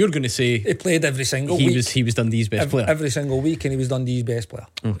reckon you're going to say he played every single week. He was Dundee's best player every single week, and he was Dundee's best player.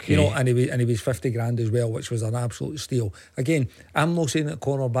 Okay, you know, and he was 50 grand as well, which was an absolute steal. Again, I'm not saying that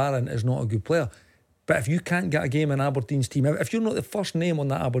Conor Barron is not a good player, but if you can't get a game in Aberdeen's team, if you're not the first name on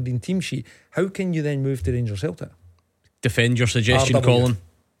that Aberdeen team sheet, how can you then move to Rangers Celtic? Defend your suggestion, RW. Colin.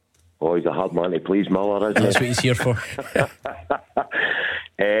 Oh, he's a hard man to please, Miller, isn't That's what he's here for.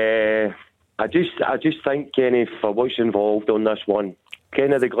 I just think, Kenny, for what's involved on this one,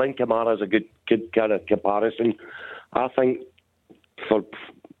 Kenny, the Glenn Kamara is a good kind of comparison. I think for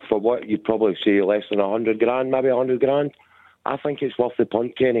what you'd probably say less than 100 grand, maybe 100 grand, I think it's worth the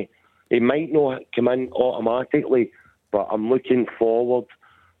punt, Kenny. He might not come in automatically, but I'm looking forward,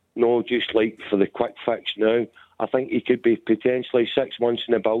 no, just like for the quick fix now. I think he could be potentially 6 months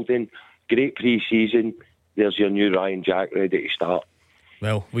in the building. Great pre-season. There's your new Ryan Jack ready to start.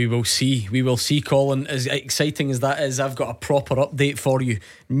 Well, we will see. We will see, Colin. As exciting as that is, I've got a proper update for you.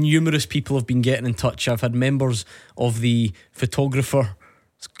 Numerous people have been getting in touch. I've had members of the photographer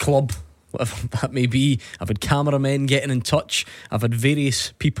club, whatever that may be. I've had cameramen getting in touch. I've had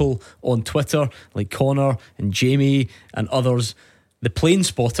various people on Twitter, like Connor and Jamie and others. The plane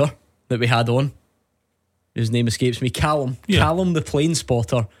spotter that we had on, his name escapes me, Callum, the plane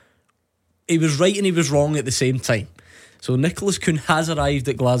spotter, he was right and he was wrong at the same time. So Nicolas Kuhn has arrived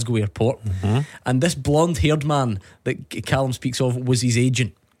at Glasgow Airport, and this blonde-haired man that Callum speaks of was his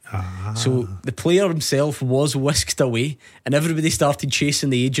agent. So the player himself was whisked away, and everybody started chasing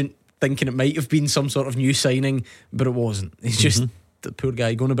the agent, thinking it might have been some sort of new signing, but it wasn't. He's just the poor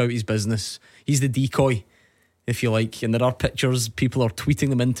guy going about his business. He's the decoy, if you like. And there are pictures, people are tweeting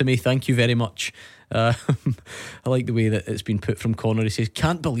them into me. Thank you very much. I like the way that it's been put from Connor. He says,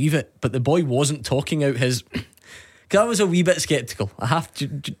 can't believe it, but the boy wasn't talking out his I was a wee bit sceptical, I have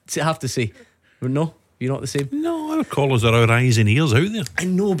to say. No, you're not the same? No, our callers are our eyes and ears out there. I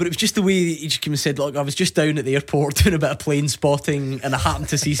know, but it was just the way he just came and said, look, I was just down at the airport doing a bit of plane spotting and I happened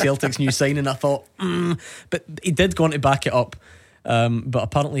to see Celtic's new signing. I thought but he did go on to back it up, but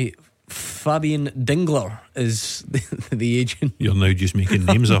apparently Fabian Dingler is the agent. You're now just making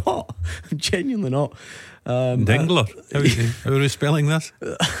names up. I'm genuinely not. Dingler? How are we spelling this?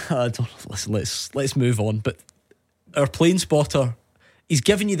 I don't know. Listen, let's move on. But our plane spotter, he's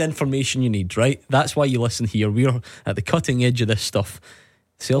giving you the information you need, right? That's why you listen here. We're at the cutting edge of this stuff.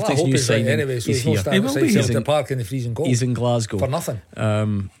 Celtic's new signing. Anyway, so he's he's not here. standing outside He's Celtic in- Park in the freezing cold. He's in Glasgow for nothing.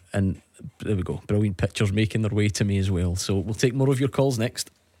 And there we go. Brilliant pictures making their way to me as well. So we'll take more of your calls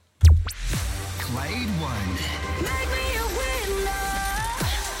next. Clyde 1.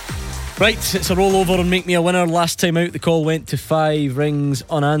 Right, it's a rollover and Make Me a Winner. Last time out the call went to 5 rings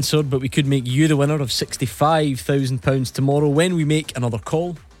unanswered, but we could make you the winner of £65,000 tomorrow when we make another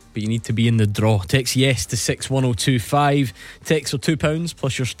call. But you need to be in the draw. Text yes to 61025. Texts are £2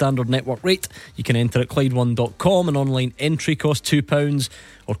 plus your standard network rate. You can enter at Clyde1.com. An online entry costs £2,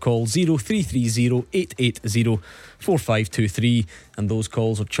 or call 0330 880 4523, and those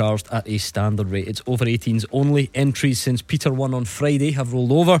calls are charged at a standard rate. It's over 18s only. Entries since Peter won on Friday have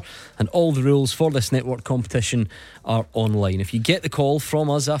rolled over, and all the rules for this network competition are online. If you get the call from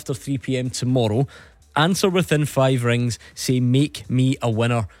us after 3pm tomorrow, answer within 5 rings, say make me a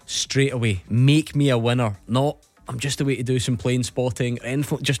winner straight away. Make me a winner, not I'm just away to do some plane spotting or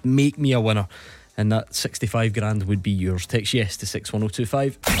anything. Just make me a winner, and that 65 grand would be yours. Text yes to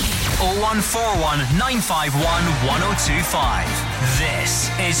 61025. 0141 951 1025.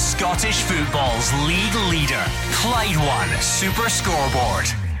 This is Scottish football's league leader, Clyde 1 Super Scoreboard.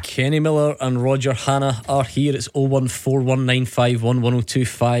 Kenny Miller and Roger Hanna are here. It's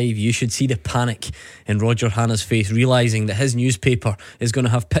 01419511025. You should see the panic in Roger Hanna's face, realising that his newspaper is going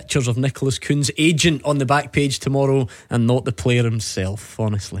to have pictures of Nicolas Kuhn's agent on the back page tomorrow and not the player himself.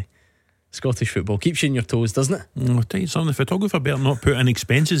 Honestly, Scottish football keeps you on your toes, doesn't it? I'll tell you something, the photographer better not put in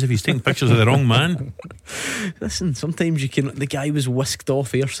expenses if he's taking pictures of the wrong man. Listen, sometimes you can. The guy was whisked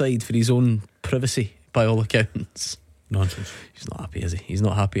off airside for his own privacy, by all accounts. Nonsense. He's not happy, is he? He's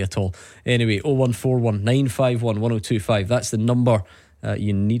not happy at all. Anyway, 0141 951 1025. That's the number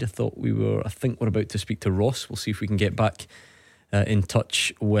you need. I think we're about to speak to Ross. We'll see if we can get back in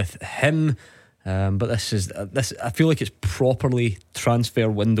touch with him. But this. I feel like it's properly transfer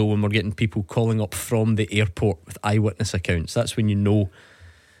window when we're getting people calling up from the airport with eyewitness accounts. That's when you know.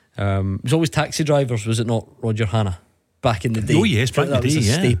 It was always taxi drivers, was it not, Roger Hanna? Back in the day. Oh yes, back in the day. That was a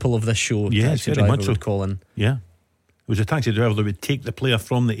yeah. staple of this show. Yes, Taxi very driver much so. would call in. Yeah. It was a taxi driver that would take the player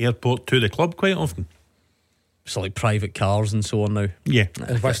from the airport to the club quite often. So like private cars and so on now. Yeah.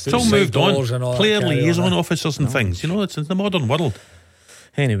 And It's all moved on. Player liaison on. officers and things. You know, it's in the modern world.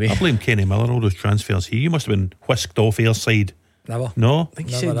 Anyway, I blame Kenny Miller, all those transfers here. You must have been whisked off airside. Never. No? I think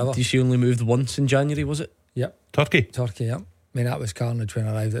he Never, said never. she only moved once in January, was it? Yep. Turkey. Turkey, yep. I mean, that was carnage when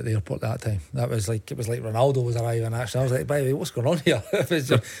I arrived at the airport that time. It was like Ronaldo was arriving. Actually, I was like, by the way, what's going on here? I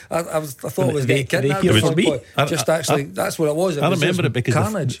thought it was getting kidnapped. here at for some me. point. Just actually, that's what it was. I was remember just it because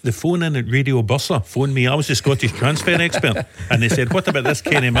carnage. the phone in at Radio Bursa phoned me. I was the Scottish transfer expert, and they said, "What about this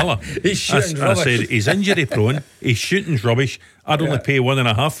Kenny Miller?" He's shooting I rubbish. said, "He's injury prone. His shooting's rubbish. I'd only pay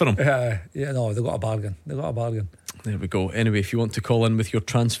 1.5 for him." No, they got a bargain. There we go. Anyway, if you want to call in with your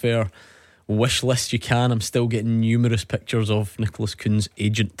transfer wish list, you can. I'm still getting numerous pictures of Nicolas Kuhn's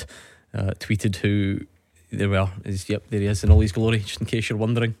agent tweeted who there we are. Yep, there he is in all his glory, just in case you're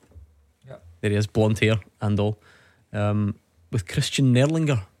wondering. Yep. There he is, blonde hair and all, with Christian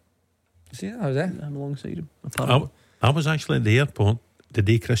Nerlinger. See, that was it. I'm alongside him, apparently. I was actually at the airport the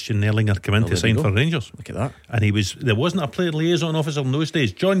day Christian Nerlinger came in Oh, to there we sign go. for Rangers, Look at that. and there wasn't a player liaison officer in those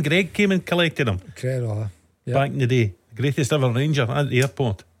days. John Gregg came and collected him Incredible. Yep. back in the day. Greatest ever Ranger at the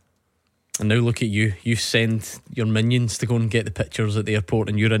airport. And now look at you. You send your minions to go and get the pictures at the airport,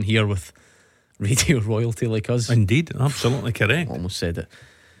 and you're in here with radio royalty like us. Indeed, absolutely correct. Almost said it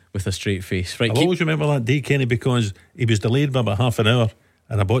with a straight face. Right, I'll always remember that day, Kenny, because he was delayed by about half an hour,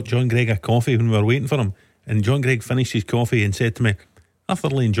 and I bought John Gregg a coffee when we were waiting for him, and John Gregg finished his coffee and said to me, "I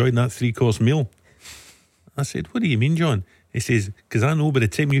thoroughly enjoyed that 3-course meal." I said, "What do you mean, John?" He says, "Because I know by the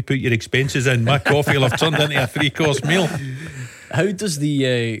time you put your expenses in, my coffee will have turned into a 3-course meal." How does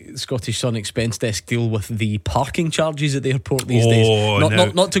the Scottish Sun expense desk deal with the parking charges at the airport these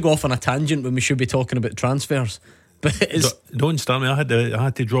days? Not to go off on a tangent when we should be talking about transfers, but it's Don't start me. I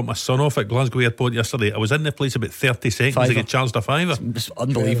had to drop my son off at Glasgow Airport yesterday. I was in the place about 30 seconds. I get charged a fiver. it's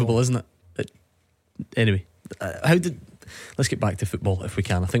unbelievable, isn't it? Anyway, let's get back to football if we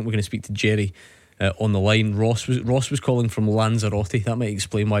can. I think we're going to speak to Jerry on the line. Ross was calling from Lanzarote. That might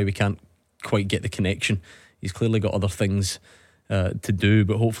explain why we can't quite get the connection. He's clearly got other things to do,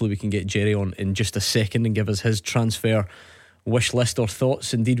 but hopefully we can get Jerry on in just a second and give us his transfer wish list or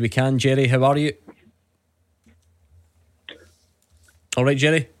thoughts. Indeed we can. Jerry, how are you? Alright,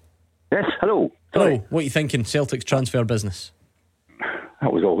 Jerry? Yes, hello. Hello, what are you thinking? Celtic's transfer business?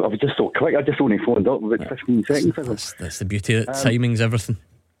 That was all. I was just so quick. I just only phoned up about 15 seconds. That's the beauty of it. Timing's everything.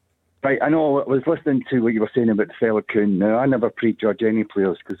 Right, I know. I was listening to what you were saying about the fella Kuhn. Now, I never prejudge any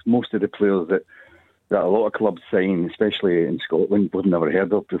players because most of the players that that a lot of clubs sign, especially in Scotland, we've never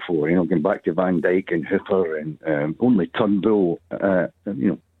heard of before. Going back to Van Dijk and Hooper and only Turnbull,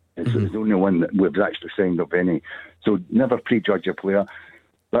 it's the only one that we've actually signed of any. So never prejudge a player.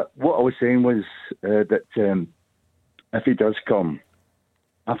 But what I was saying was that if he does come,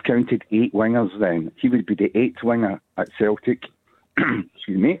 I've counted 8 wingers then. He would be the 8th winger at Celtic.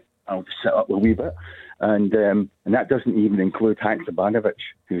 Excuse me, I'll just sit up a wee bit. And that doesn't even include Haksabanovic,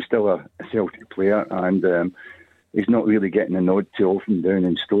 who's still a Celtic player, and he's not really getting a nod too often down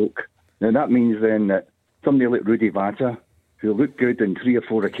in Stoke. Now that means then that somebody like Rudi Vata, who looked good on 3 or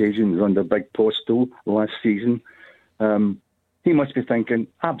 4 occasions under Big Posto last season, he must be thinking,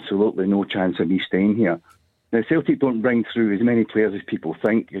 absolutely no chance of me staying here. Now Celtic don't bring through as many players as people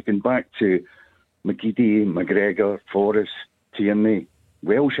think. You can back to McGeady, McGregor, Forrest, Tierney.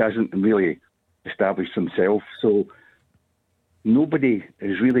 Welsh hasn't really established himself, so nobody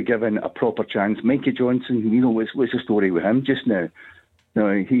is really given a proper chance. Mikey Johnson, what's the story with him just now?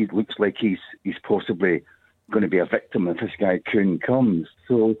 He looks like he's possibly going to be a victim if this guy Kuhn comes.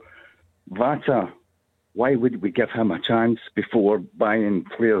 So Vata, why would we give him a chance before buying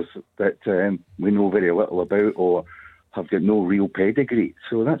players that we know very little about or have got no real pedigree?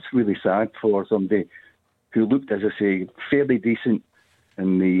 So that's really sad for somebody who looked, as I say, fairly decent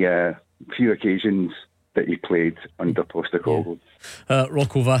in the few occasions that he played under Postecoglou.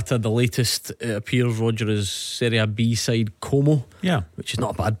 Rocco Vata, the latest, it appears, Roger, is Serie A B side Como, which is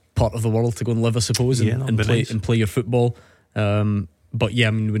not a bad part of the world to go and live, I suppose, and play your football. But yeah,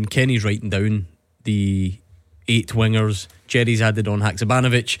 I mean, when Kenny's writing down the 8 wingers, Jerry's added on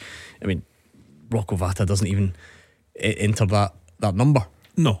Haksabanovic, I mean, Rocco Vata doesn't even enter that number.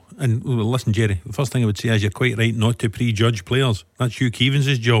 No, and listen, Jerry, the first thing I would say is you're quite right not to prejudge players. That's Hugh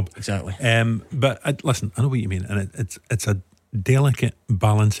Keevins' job. Exactly. But listen, I know what you mean, and it's a delicate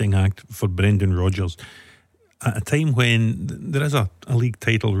balancing act for Brendan Rodgers at a time when there is a league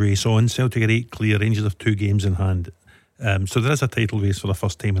title race on. Celtic are 8 clear, Rangers have 2 games in hand, so there is a title race for the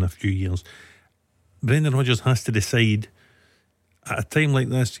first time in a few years. Brendan Rodgers has to decide at a time like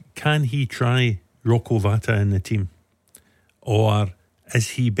this, can he try Rocco Vata in the team, or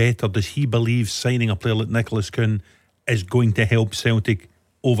is he better? Does he believe signing a player like Nicolas Kuhn is going to help Celtic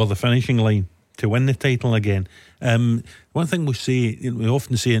over the finishing line to win the title again? One thing we say, we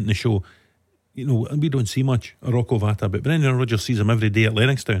often say it in the show, we don't see much of Rocco Vata, but Brendan Rodgers sees him every day at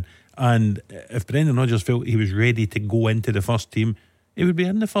Lennoxtown, and if Brendan Rodgers felt he was ready to go into the first team, he would be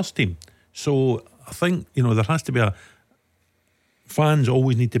in the first team. So I think there has to be fans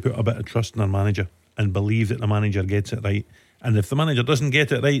always need to put a bit of trust in their manager and believe that the manager gets it right. And if the manager doesn't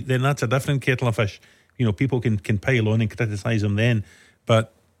get it right, then that's a different kettle of fish. People can pile on and criticise him then.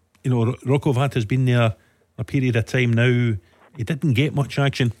 But, Rocco Vata's been there a period of time now. He didn't get much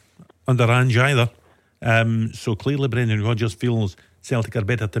action under Ange either. So clearly Brendan Rodgers feels Celtic are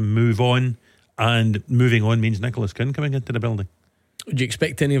better to move on. And moving on means Nicolas Kuhn coming into the building. Would you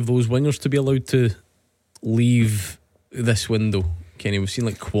expect any of those wingers to be allowed to leave this window, Kenny? We've seen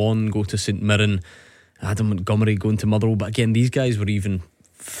like Kwon go to St Mirren, Adam Montgomery going to Motherwell, but again, these guys were even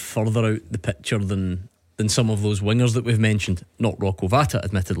further out the picture than some of those wingers that we've mentioned. Not Rocco Vata,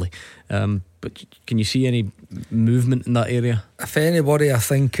 admittedly, but can you see any movement in that area? If anybody, I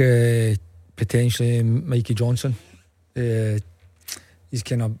think potentially Mikey Johnson. He's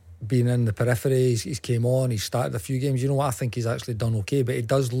kind of been in the periphery. He's came on, he's started a few games. I think he's actually done okay, but it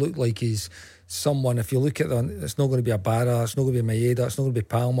does look like he's someone, if you look at them, it's not going to be a Barra, it's not going to be Maeda, it's not going to be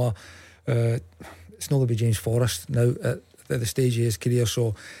Palmer, it's not going to be James Forrest now at the stage of his career.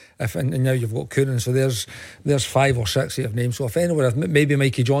 So and now you've got Kuhn, so there's 5 or 6 that have named. So if anyone, maybe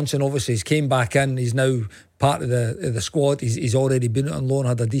Mikey Johnson, obviously he's came back in, he's now part of the squad. He's already been on loan,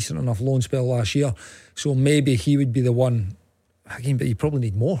 had a decent enough loan spell last year, so maybe he would be the one again. But you probably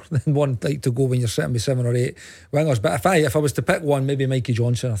need more than one like to go when you're sitting with 7 or 8 wingers. But if I was to pick one, maybe Mikey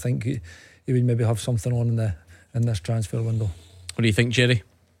Johnson. I think he would maybe have something on in this transfer window. What do you think, Jerry?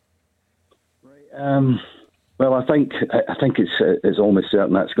 Well, I think it's almost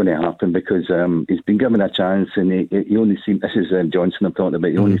certain that's going to happen because he's been given a chance, and he only seems. This is Johnson I'm talking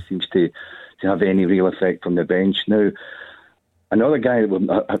about. He only seems to have any real effect from the bench. Now, another guy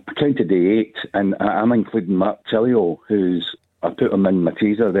I counted the 8, and I'm including Mark Tillio, I put him in my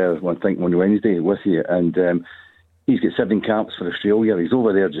teaser there. I think on Wednesday with you, and he's got 7 caps for Australia. He's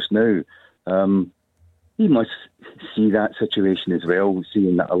over there just now. He must see that situation as well,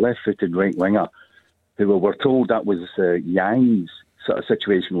 seeing that a left-footed right winger, who we were told that was Yang's sort of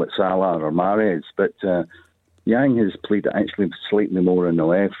situation with Salah or Mahrez, but Yang has played actually slightly more on the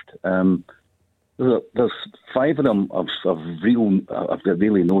left. There's 5 of them of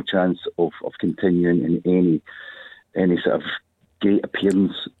really no chance of continuing in any sort of great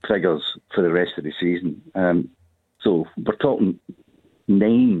appearance figures for the rest of the season. So we're talking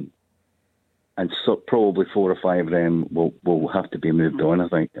 9, and so probably 4 or 5 of them will have to be moved on. I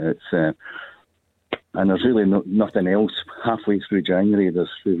think it's and there's really nothing else halfway through January. There's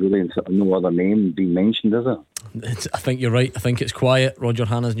really no other name being mentioned, is there? I think you're right. I think it's quiet. Roger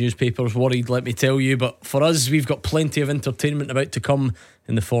Hannah's newspaper's worried, let me tell you. But for us, we've got plenty of entertainment about to come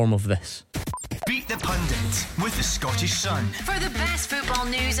in the form of this. Beat the Pundit with the Scottish Sun. For the best football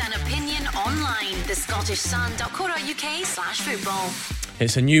news and opinion online, thescottishsun.co.uk/football.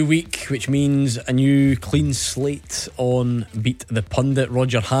 It's a new week, which means a new clean slate on Beat the Pundit.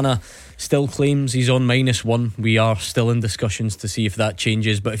 Roger Hannah still claims he's on -1. We are still in discussions to see if that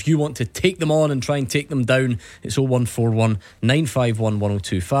changes, but if you want to take them on and try and take them down, it's 0141 951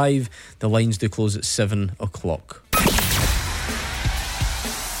 1025. The lines do close at 7 o'clock.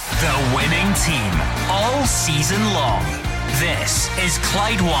 The winning team all season long. This is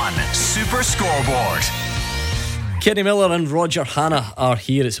Clyde 1 Super Scoreboard. Kenny Miller and Roger Hannah are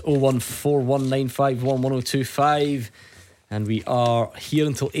here. It's 0141 951 1025. And we are here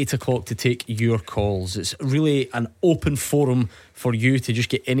until 8 o'clock to take your calls. It's really an open forum for you to just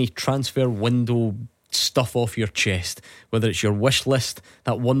get any transfer window stuff off your chest. Whether it's your wish list,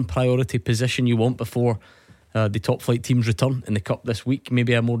 that one priority position you want before the top flight teams return in the Cup this week.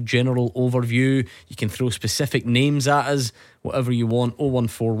 Maybe a more general overview. You can throw specific names at us. Whatever you want.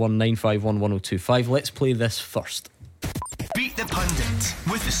 0141 951 1025. Let's play this first. Beat the Pundit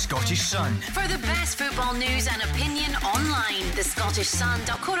with the Scottish Sun. For the best football news and opinion online,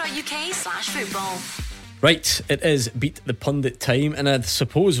 thescottishsun.co.uk/football. Right, it is Beat the Pundit time, and I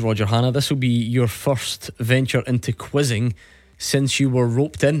suppose, Roger Hannah, this will be your first venture into quizzing since you were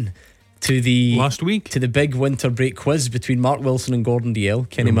roped in to the last week, to the big winter break quiz between Mark Wilson and Gordon Dalziel.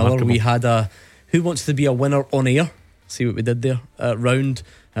 Kenny Miller, we had a Who Wants to Be a Winner on air, see what we did there, round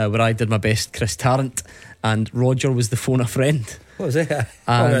where I did my best Chris Tarrant and Roger was the phone a friend. What was it?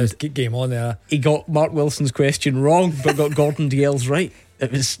 And good game on there. He got Mark Wilson's question wrong but got Gordon Dalziel's right.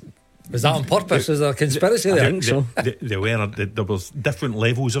 It was that on purpose? Was there a conspiracy there? I think so. There was different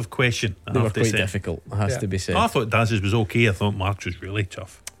levels of question. They were quite difficult, it has to be said. I thought Daz's was okay. I thought Mark's was really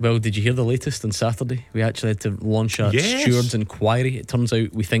tough. Well, did you hear the latest on Saturday? We actually had to launch a steward's inquiry. It turns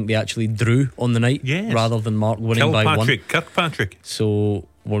out we think they actually drew on the night rather than Mark winning by 1. Kirkpatrick. So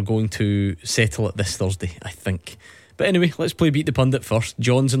we're going to settle it this Thursday, I think. But anyway, let's play Beat the Pundit first.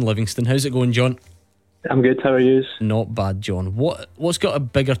 John's in Livingston. How's it going, John? I'm good, how are you? Not bad, John. What's got a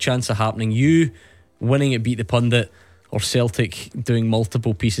bigger chance of happening? You winning at Beat the Pundit or Celtic doing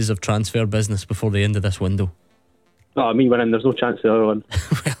multiple pieces of transfer business before the end of this window? No, me winning, there's no chance of the other one.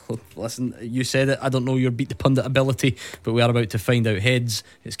 Well, listen, you said it. I don't know your Beat the Pundit ability, but we are about to find out. Heads,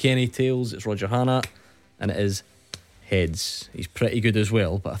 it's Kenny. Tails, it's Roger Hannah, and it is heads. He's pretty good as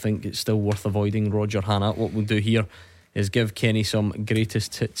well, but I think it's still worth avoiding Roger Hannah. What we'll do here is give Kenny some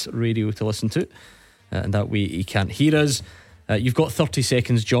greatest hits radio to listen to, and that way he can't hear us. You've got 30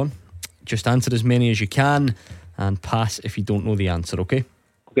 seconds, John. Just answer as many as you can and pass if you don't know the answer, okay?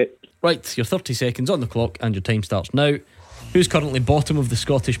 Okay. Right, your 30 seconds on the clock and your time starts now. Who's currently bottom of the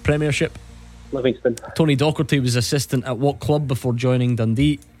Scottish Premiership? Livingston. Tony Docherty was assistant at what club before joining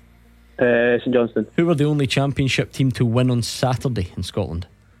Dundee? St Johnstone. Who were the only championship team to win on Saturday in Scotland?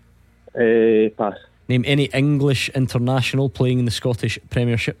 Pass. Name any English international playing in the Scottish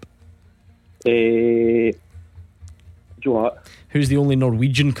Premiership. Joe Hart. Who's the only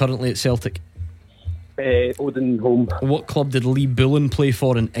Norwegian currently at Celtic? Odin Holm. What club did Lee Bullen play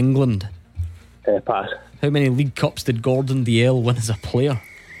for in England? Pass. How many League Cups did Gordon Dalziel win as a player?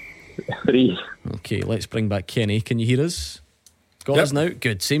 3. Okay, let's bring back Kenny. Can you hear us? Got us now?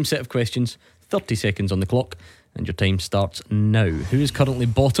 Good. Same set of questions. 30 seconds on the clock and your time starts now. Who is currently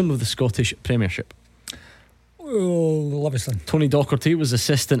bottom of the Scottish Premiership? Livingston. Tony Docherty was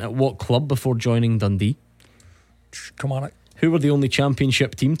assistant at what club before joining Dundee? Come on. Who were the only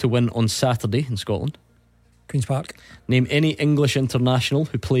championship team to win on Saturday in Scotland? Queen's Park. Name any English international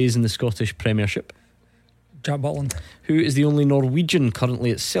who plays in the Scottish Premiership. Jack Butland. Who is the only Norwegian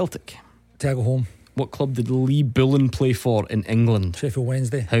currently at Celtic? Thiago Holm. What club did Lee Bullen play for in England? Sheffield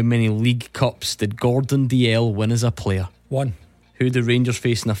Wednesday. How many League Cups did Gordon Dalziel win as a player? 1. Who do Rangers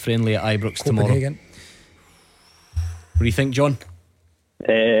face in a friendly at Ibrox tomorrow? Copenhagen. What do you think, John?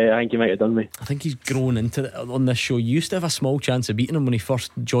 I think he might have done me. I think he's grown into it on this show. You used to have a small chance of beating him when he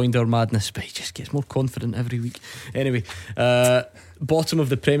first joined our madness, but he just gets more confident every week. Anyway, bottom of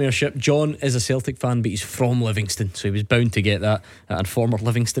the Premiership. John is a Celtic fan, but he's from Livingston, so he was bound to get that. And former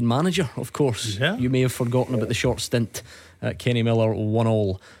Livingston manager, of course. Yeah. You may have forgotten about the short stint at Kenny Miller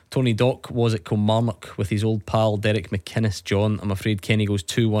 1-1. Tony Dock was at Kilmarnock with his old pal Derek McInnes. John, I'm afraid Kenny goes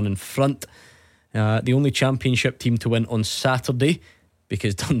 2-1 in front. The only Championship team to win on Saturday,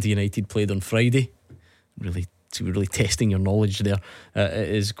 because Dundee United played on Friday. Really testing your knowledge there. It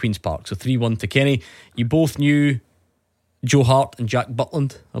is Queen's Park. So 3-1 to Kenny. You both knew Joe Hart and Jack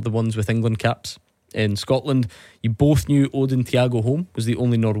Butland are the ones with England caps in Scotland. You both knew Odin Thiago Holm was the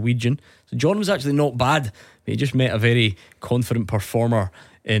only Norwegian. So John was actually not bad, but he just met a very confident performer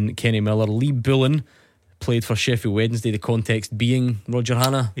in Kenny Miller. Lee Bullen played for Sheffield Wednesday, the context being Roger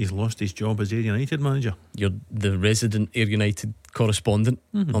Hannah. He's lost his job as Ayr United manager. You're the resident Ayr United correspondent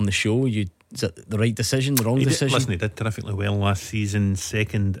on the show. Is that the right decision, the wrong decision? Listen, he did terrifically well last season,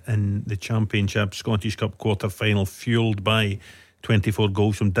 second in the Championship, Scottish Cup quarter final, fuelled by 24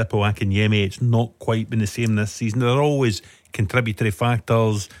 goals from Dipo Akinyemi. It's not quite been the same this season. There are always contributory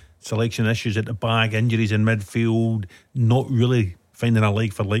factors, selection issues at the back, injuries in midfield, not really finding a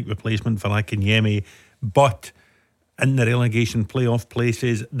like for like replacement for Akinyemi. But in the relegation playoff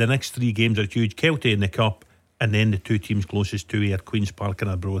places, the next 3 games are huge. Kelty in the Cup, and then the 2 teams closest to you are Queen's Park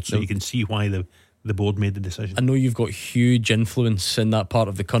and Arbroath. So you can see why the board made the decision. I know you've got huge influence in that part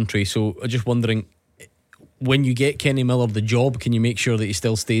of the country, so I'm just wondering, when you get Kenny Miller the job, can you make sure that he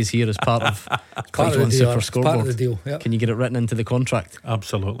still stays here as part of Clyde One Super Scoreboard? Part of the deal, yeah. Can you get it written into the contract?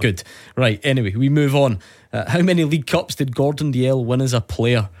 Absolutely. Good. Right, anyway, we move on. How many League Cups did Gordon Dalziel win as a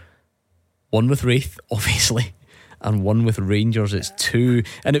player? 1 with Wraith, obviously, and 1 with Rangers. It's 2,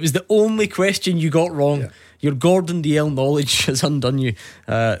 and it was the only question you got wrong. Your Gordon Dalziel knowledge has undone you.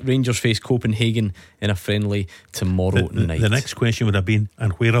 Rangers face Copenhagen in a friendly tomorrow night. The next question would have been,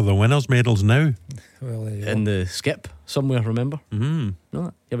 and where are the winners' medals now? Well, in the skip somewhere, remember? No,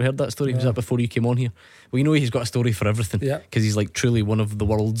 you ever heard that story? Was that before you came on here? Well, you know he's got a story for everything, because he's like truly one of the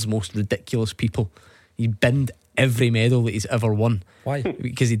world's most ridiculous people. He binned every medal that he's ever won. Why?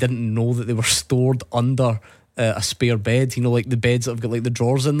 Because he didn't know that they were stored under a spare bed. You know, like the beds that have got like the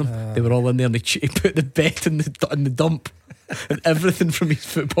drawers in them. They were all in there, and he put the bed in the dump, and everything from his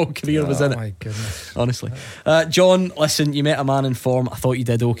football career was in it. Oh my goodness. Honestly, John, listen, you met a man in form. I thought you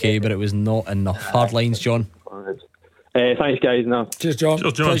did okay, but it was not enough. Hard lines, John. Thanks, guys. No. Cheers, John.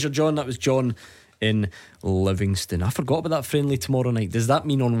 Pleasure, John. That was John in Livingston. I forgot about that friendly tomorrow night. Does that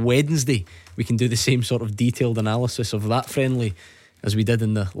mean on Wednesday we can do the same sort of detailed analysis of that friendly as we did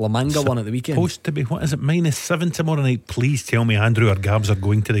in the La Manga one at the weekend? Supposed to be, what is it, -7 tomorrow night? Please tell me Andrew or Gabs are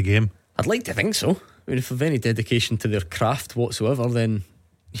going to the game. I'd like to think so. I mean, if they've any dedication to their craft whatsoever, then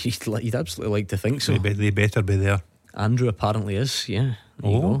you'd absolutely like to think so. They better be there. Andrew apparently is. Yeah,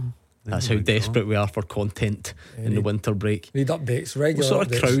 there you go. That's how desperate we are for content in the winter break. Need updates, regular. What sort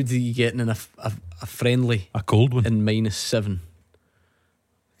updates. of crowd are you getting in a friendly? A cold one in -7.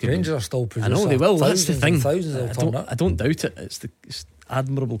 Rangers are still producing. I know they will. That's the thing. Thousands will turn up. I don't doubt it. It's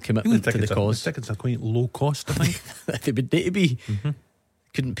admirable commitment to the cause. The tickets are quite low cost, I think. They would need to be.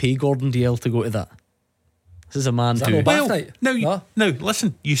 Couldn't pay Gordon Dalziel to go to that. This is a man Is that who. no bath night? Now,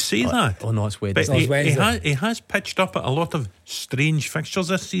 listen, you say that. Oh no, it's Wednesday. But it's Wednesday. he has pitched up at a lot of strange fixtures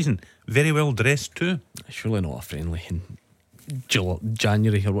this season. Very well dressed too. Surely not a friendly in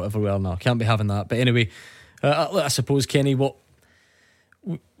January or whatever we are now. Can't be having that. But anyway, I suppose, Kenny, what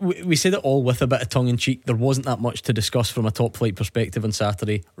we said it all with a bit of tongue in cheek. There wasn't that much to discuss from a top flight perspective on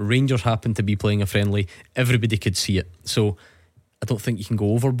Saturday. Rangers happened to be playing a friendly. Everybody could see it. So I don't think you can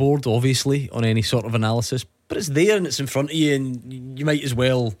go overboard, obviously, on any sort of analysis. But it's there and it's in front of you, and you might as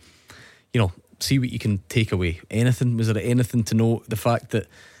well, see what you can take away. Anything? Was there anything to note? The fact that,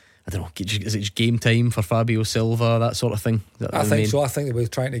 I don't know, is it just game time for Fabio Silva, that sort of thing? I think so. I think they were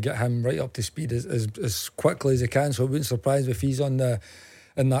trying to get him right up to speed as quickly as they can. So it wouldn't surprise me if he's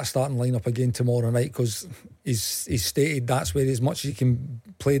in that starting lineup again tomorrow night, because he's stated that's where, as much as he can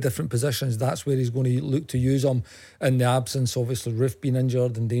play different positions, that's where he's going to look to use him in the absence. Obviously, Roof being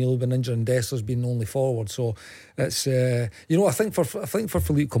injured and Daniel been injured and Dessler's been only forward. So it's I think for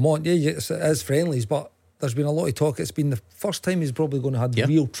Philippe Clement, it is friendlies, but there's been a lot of talk. It's been the first time he's probably going to have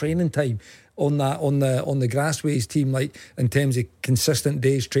real training time on the grassways team, like in terms of consistent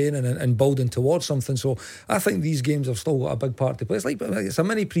days training and building towards something. So I think these games have still got a big part to play. It's a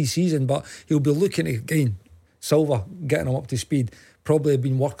mini pre-season, but he'll be looking at, again, Silva getting him up to speed. Probably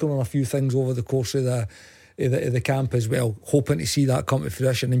been working on a few things over the course of the camp as well, hoping to see that come to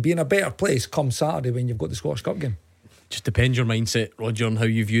fruition and be in a better place come Saturday when you've got the Scottish Cup game. just depends your mindset, Roger, on how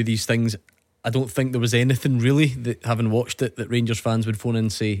you view these things. I don't think there was anything really that, having watched it, that Rangers fans would phone in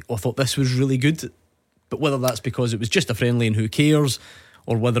and say, oh, I thought this was really good. But whether that's because it was just a friendly and who cares,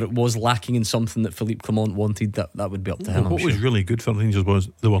 or whether it was lacking in something that Philippe Clement wanted, that would be up to him. What was really good for Rangers was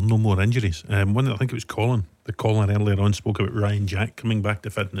there were no more injuries. One, I think it was Colin. The caller earlier on spoke about Ryan Jack coming back to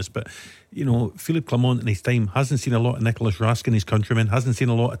fitness, but you know, Philippe Clement in his time hasn't seen a lot of Nicholas Raskin, his countryman, hasn't seen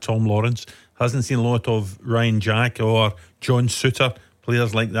a lot of Tom Lawrence, hasn't seen a lot of Ryan Jack or John Suter,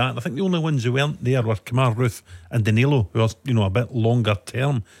 players like that. I think the only ones who weren't there were Kemar Roofe and Danilo, who are, you know, a bit longer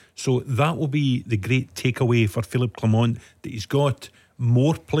term. So that will be the great takeaway for Philippe Clement, that he's got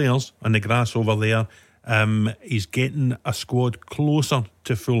more players on the grass over there. He's getting a squad closer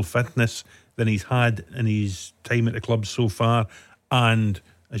to full fitness than he's had in his time at the club so far. And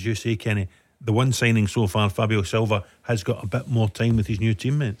as you say, Kenny, the one signing so far, Fabio Silva, has got a bit more time with his new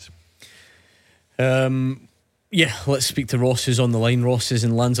teammates. Yeah, let's speak to Ross, who's on the line. Ross is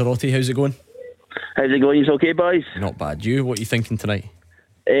in Lanzarote. How's it going? How's it going? It's okay, boys? Not bad. You? What are you thinking tonight?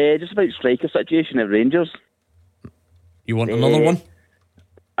 Just about striker situation at Rangers. You want another one?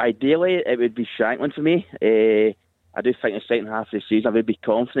 Ideally, it would be Shankland for me. I do think the second half of the season I would be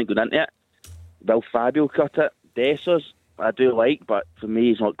confident going into it. Will Fabio cut it? Dessers, I do like, but for me,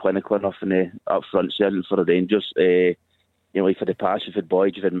 he's not clinical enough in the up front serving for the Rangers. You know, like for the past, you've had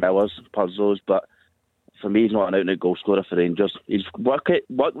Boyd, you've had Millers, Puzzles, but for me, he's not an out-and-out goal scorer for Rangers. He's work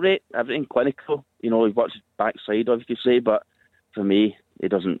rate, everything clinical. You know, he works his backside, if you could say, but for me, he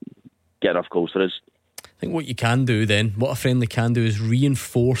doesn't get enough goals for us. I think what you can do then, what a friendly can do, is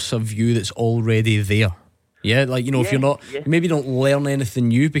reinforce a view that's already there. Yeah, like, you know, if you're not, maybe don't learn anything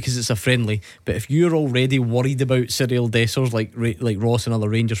new because it's a friendly, but if you're already worried about Cyril Dessers like Ross and other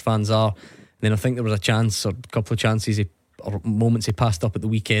Rangers fans are, then I think there was a chance, or a couple of chances or moments he passed up at the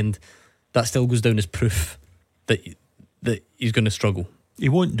weekend, that still goes down as proof that he's going to struggle. He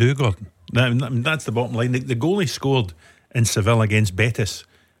won't do, Gordon. That's the bottom line. The goal he scored in Seville against Betis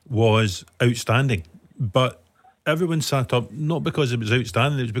was outstanding, but everyone sat up not because it was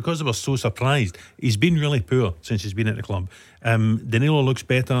outstanding, it was because they were so surprised. He's been really poor since he's been at the club. Danilo looks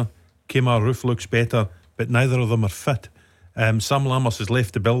better, Kemar Roofe looks better, but neither of them are fit. Sam Lammers has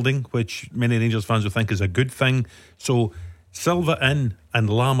left the building, which many Rangers fans will think is a good thing. So Silva in and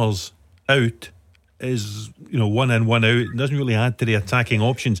Lammers out is, you know, one in, one out. It doesn't really add to the attacking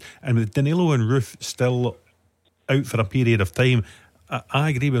options. And with Danilo and Roofe still out for a period of time, I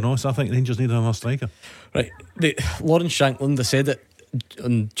agree with Ross. I think Rangers need another striker. Right. Lawrence Shankland, I said it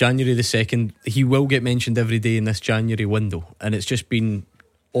on January the 2nd, he will get mentioned every day in this January window, and it's just been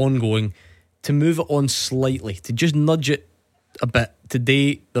ongoing. To move it on slightly, to just nudge it a bit,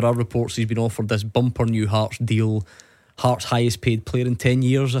 today there are reports he's been offered this bumper new Hearts deal, Hearts highest paid player in 10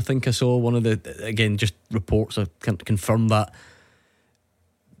 years. I think I saw one of the, again, just reports, I can't confirm that.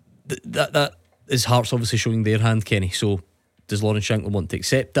 That is Hearts obviously showing their hand, Kenny. So does Lawrence Shankland want to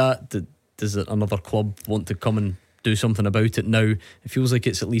accept that? Does another club want to come and do something about it now? It feels like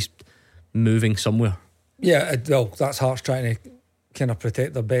it's at least moving somewhere. Yeah, well, that's Hearts trying to kind of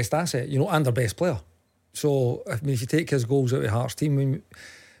protect their best asset, you know, and their best player. So I mean, if you take his goals out of Hearts team, I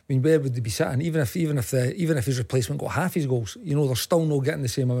mean, where would they be sitting? Even if his replacement got half his goals, you know, they're still not getting the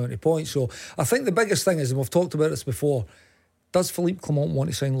same amount of points. So I think the biggest thing is, and we've talked about this before, does Philippe Clement want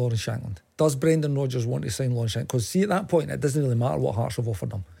to sign Lawrence Shankland? Does Brendan Rodgers want to sign Lawrence Shankland? Because see, at that point, it doesn't really matter what Hearts have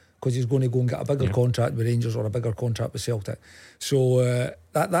offered him, because he's going to go and get a bigger contract with Rangers or a bigger contract with Celtic. So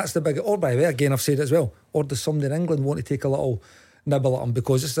that's the big. Or by the way, again, I've said it as well. Or does somebody in England want to take a little nibble at him,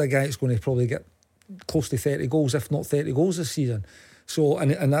 because this is a guy that's going to probably get close to 30 goals, if not 30 goals this season. So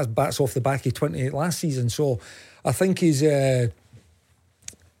and that's off the back of 28 last season. So I think he's.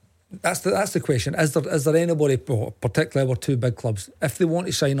 That's the question. Is there anybody, particularly our two big clubs, if they want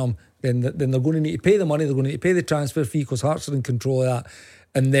to sign him, then they're going to need to pay the money, they're going to need to pay the transfer fee, because Hearts are in control of that.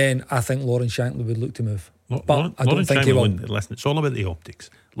 And then I think Lawrence Shankland would look to move. But I don't think he will. Listen, it's all about the optics.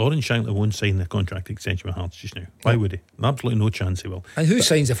 Lawrence Shankland won't sign the contract extension with Hearts just now. Why would he? Absolutely no chance he will. And who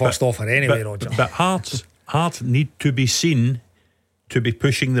signs the first offer anyway, Roger? But Hearts need to be seen to be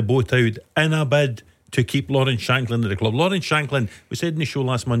pushing the boat out in a bid to keep Lawrence Shankland at the club. Lawrence Shankland, we said in the show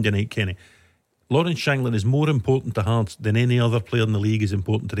last Monday night, Kenny, Lawrence Shankland is more important to Hearts than any other player in the league is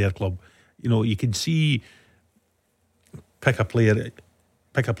important to their club. You know, you can see, pick a player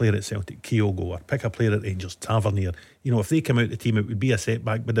at Celtic, Kyogo, or pick a player at Rangers, Tavernier. You know, if they come out the team, it would be a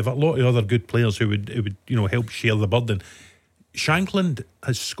setback, but they've a lot of other good players who would you know, help share the burden. Shankland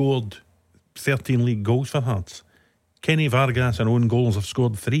has scored 13 league goals for Hearts. Kenny Vargas and own goals have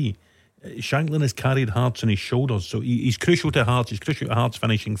scored 3. Shanklin has carried Hearts on his shoulders, so he's crucial to Hearts. He's crucial to Hearts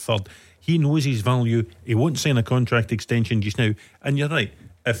finishing third. He knows his value. He won't sign a contract extension just now. And you're right,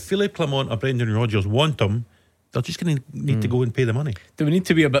 if Philippe Clement or Brendan Rodgers want him, they're just going to need to go and pay the money. Do we need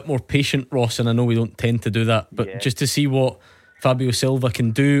to be a bit more patient, Ross? And I know we don't tend to do that, but just to see what Fabio Silva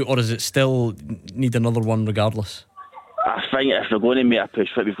can do, or does it still need another one regardless? I think if they're going to make a push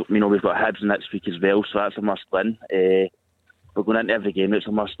for it, we've got Hibs next week as well, so that's a must win. We're going into every game, it's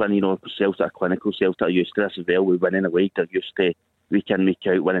a must win. Celtic are clinical, Celtic are used to this as well. We win in the league, they're used to week in, week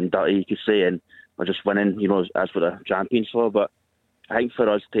out, winning dirty, you could say, and we're just winning, that's what the champions for. But I think for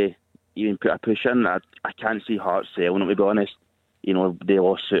us to even put a push in, I can't see Hearts selling them, to be honest. They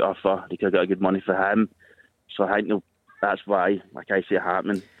lost Suter they could have got good money for him, so I think that's why I can't see it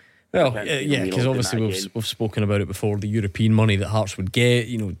happening. Well, because obviously we've spoken about it before, the European money that Hearts would get.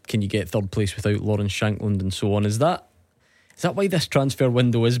 Can you get third place without Lawrence Shankland and so on? Is that why this transfer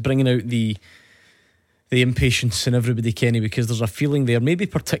window is bringing out the impatience in everybody, Kenny? Because there's a feeling there, maybe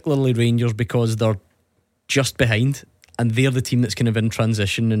particularly Rangers, because they're just behind and they're the team that's kind of in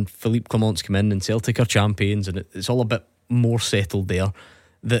transition, and Philippe Clement's come in and Celtic are champions and it's all a bit more settled there,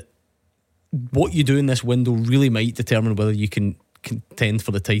 that what you do in this window really might determine whether you can contend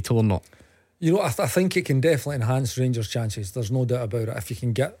for the title or not. I think it can definitely enhance Rangers' chances, there's no doubt about it. If you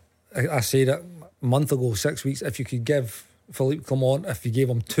can get, I said it a month ago, 6 weeks, if you could give Philippe Clement, if you gave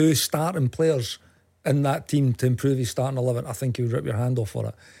him 2 starting players in that team to improve his starting 11, I think he would rip your hand off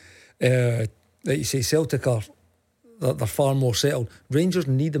for it. Like you say, Celtic they're far more settled. Rangers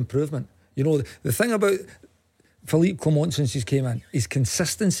need improvement. The thing about Philippe Clement since he's came in, his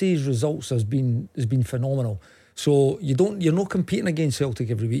consistency, his results has been phenomenal. So you're not competing against Celtic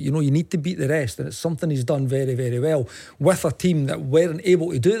every week. You need to beat the rest, and it's something he's done very, very well with a team that weren't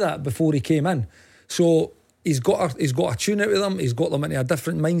able to do that before he came in. So he's got a tune out with them. He's got them into a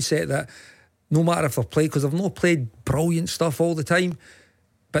different mindset that no matter if they've played, because they've not played brilliant stuff all the time,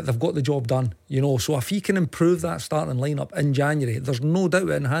 but they've got the job done. So if he can improve that starting lineup in January, there's no doubt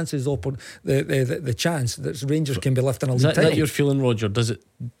it enhances the chance that Rangers can be lifting a league title. Is that your feeling, Roger?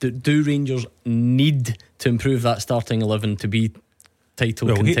 Do Rangers need to improve that starting 11 to be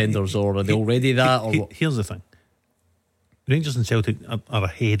title contenders, or are they already that? Here's the thing: Rangers and Celtic are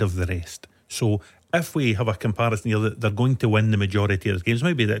ahead of the rest. So if we have a comparison here that they're going to win the majority of the games,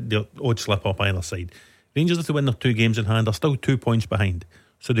 maybe the odd slip up either side. Rangers, if they win their 2 games in hand, are still 2 points behind.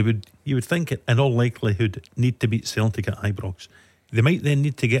 So you would think in all likelihood need to beat Celtic at Ibrox. They might then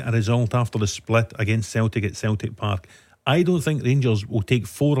need to get a result after the split against Celtic at Celtic Park. I don't think Rangers will take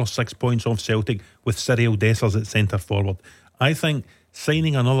 4 or 6 points off Celtic with Cyril Dessers at centre forward. I think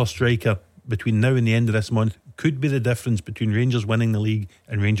signing another striker between now and the end of this month could be the difference between Rangers winning the league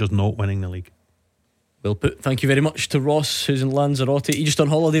and Rangers not winning the league. Well put. Thank you very much to Ross, who's in Lanzarote. Are you just on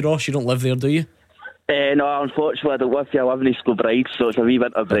holiday, Ross? You don't live there, do you? No, unfortunately I don't live here. I live in East Kilbride, so it's a wee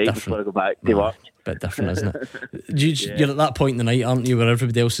winter break before I go back to work. Bit different, isn't it? You're at that point in the night, aren't you, where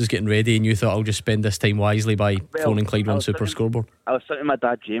everybody else is getting ready and you thought, I'll just spend this time wisely by phoning Clyde on Super Scoreboard. I was sitting with my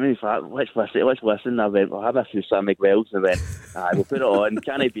dad Jamie, he's like, let's listen. I went, we'll have a few San Miguel's, and I went, we'll put it on.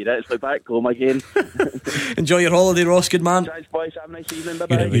 Can I beat it? It's like back home again. Enjoy your holiday, Ross. Good man. Thanks, boys. Have a nice evening. Bye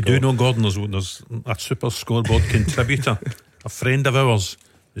bye. You do know, Gordon, there's a Super Scoreboard contributor, a friend of ours,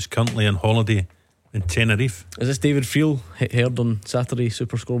 who's currently on holiday in Tenerife. Is this David Friel, heard on Saturday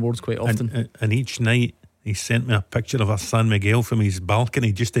Super Scoreboards quite often? And each night he sent me a picture of a San Miguel from his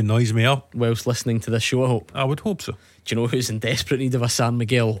balcony just to noise me up. Whilst listening to this show, I hope. I would hope so. Do you know who's in desperate need of a San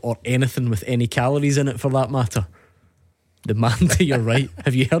Miguel, or anything with any calories in it for that matter? The man to your right.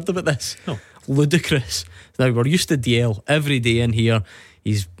 Have you heard about this? No. Ludicrous. Now, we're used to DL every day in here.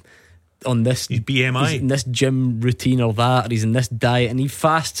 He's on this BMI, he's in this gym routine or that, or he's in this diet, and he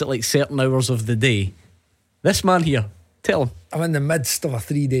fasts at like certain hours of the day. This man here, tell him. I'm in the midst of a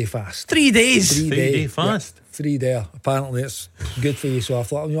 3-day fast. 3 days? 3-day fast? Yeah, 3 day. Apparently it's good for you, so I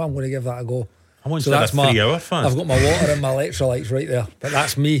thought, I'm going to give that a go. I want to have a 3 hour fast. I've got my water and my electrolytes right there, but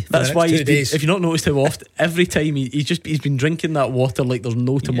that's me. That's why he's been, if you've not noticed how often, every time he's been drinking that water like there's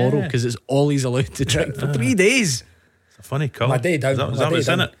no tomorrow, because it's all he's allowed to drink for 3 days. It's a funny colour. My day down. Is that what's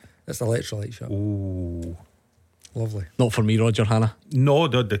in it? It's the electrolyte shot. Ooh, lovely. Not for me, Roger. Hannah. No,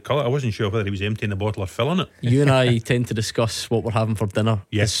 the colour. I wasn't sure whether he was emptying the bottle or filling it. You and I tend to discuss what we're having for dinner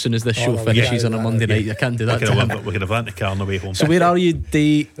as soon as this show finishes on a Monday night. I can't do that. We could have that in the car on the way home. So where are you,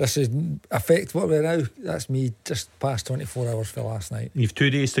 Dave? This is what we're now. That's me just past 24 hours for last night. You've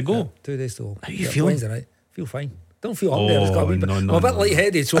 2 days to go. Yeah, 2 days to go. How are you feeling? Wednesday night. Feel fine. Don't feel up there. It's got a wee bit. No, I'm a bit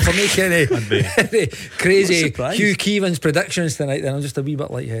lightheaded, so if I make any crazy Hugh Keevans predictions tonight, then I'm just a wee bit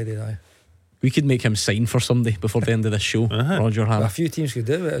lightheaded. We could make him sign for somebody before the end of this show. Roger Hannah. A few teams could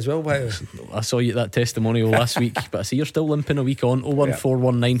do it as well, by the way. I saw you that testimonial last week, but I see you're still limping a week on.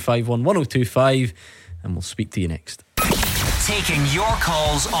 01419511025, and we'll speak to you next. Taking your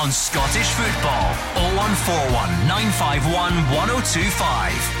calls on Scottish football. 0141 951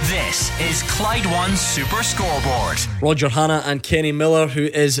 1025. This is Clyde One Super Scoreboard. Roger Hannah and Kenny Miller, who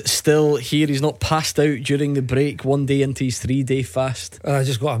is still here. He's not passed out during the break, one day into his 3-day fast. I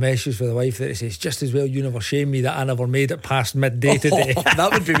just got a message for the wife that says, just as well you never shamed me that I never made it past midday today.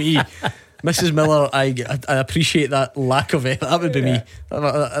 That would be me. Mrs. Miller, I appreciate that lack of it. That would be me.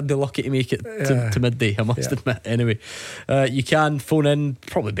 I'd be lucky to make it to midday, I must admit. Anyway, you can phone in.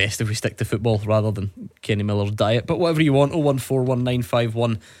 Probably best if we stick to football rather than Kenny Miller's diet, but whatever you want.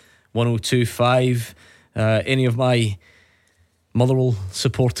 01419511025. Any of my Motherwell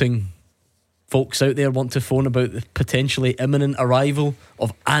supporting folks out there want to phone about the potentially imminent arrival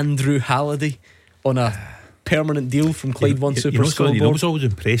of Andrew Halliday on a permanent deal from Clyde One Super Scoreboard. You know what's always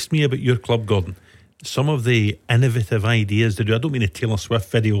impressed me about your club, Gordon? Some of the innovative ideas they do. I don't mean the Taylor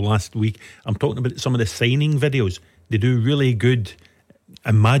Swift video last week. I'm talking about some of the signing videos. They do really good,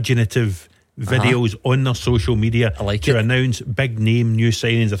 imaginative videos on their social media to announce big name new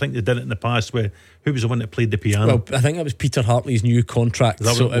signings. I think they did it in the past where who was the one that played the piano? Well, I think that was Peter Hartley's new contract.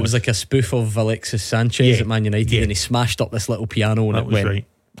 So it was like a spoof of Alexis Sanchez at Man United, and he smashed up this little piano and it went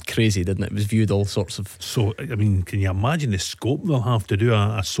crazy, didn't it? It was viewed all sorts of. So, I mean, can you imagine the scope they'll have to do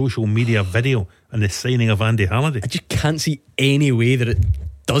a social media video and the signing of Andy Halliday? I just can't see any way that it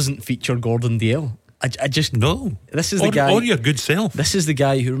doesn't feature Gordon Dale. I just no. This is the guy, or your good self. This is the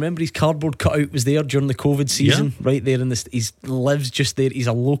guy who, remember, his cardboard cutout was there during the COVID season, right there in this. He lives just there. He's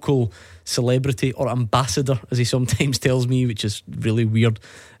a local celebrity or ambassador, as he sometimes tells me, which is really weird.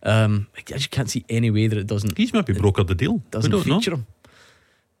 I just can't see any way that it doesn't. He's maybe brokered the deal. Doesn't feature him.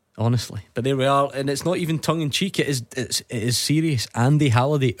 Honestly, but there we are, and it's not even tongue-in-cheek. It is serious. Andy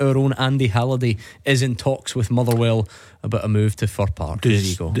Halliday, our own Andy Halliday, is in talks with Motherwell about a move to Fir Park. There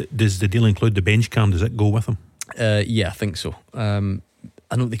you go. Does the deal include the bench cam? Does it go with him? Yeah, I think so. I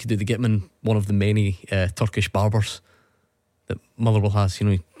know they could do. They get him in one of the many Turkish barbers that Motherwell has. You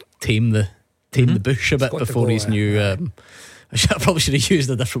know, tame the bush a bit before his new. I probably should have used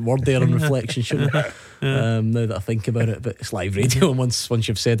a different word there on reflection, shouldn't I? Now that I think about it, but it's live radio, and once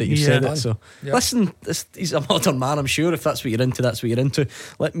you've said it, you've said it. So listen, he's a modern man, I'm sure. If that's what you're into, that's what you're into.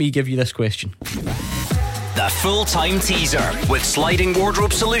 Let me give you this question. The full-time teaser with Sliding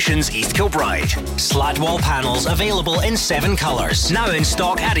Wardrobe Solutions East Kilbride. Slat wall panels available in 7 colours. Now in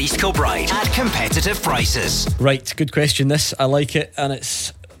stock at East Kilbride at competitive prices. Right, good question this. I like it, and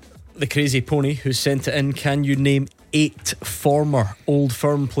it's the Crazy Pony who sent it in. Can you name 8 former Old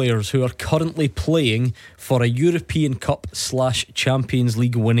Firm players who are currently playing for a European Cup / Champions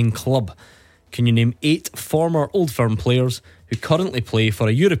League winning club? Can you name 8 former Old Firm players who currently play for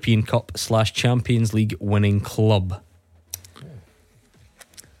a European Cup / Champions League winning club?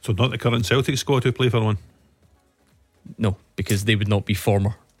 So not the current Celtic squad who play for one? No, because they would not be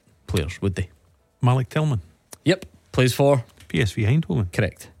former players, would they? Malik Tillman? Yep, plays for PSV Eindhoven.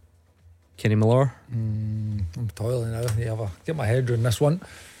 Correct. Kenny Miller? I'm toiling now. Get my head around this one.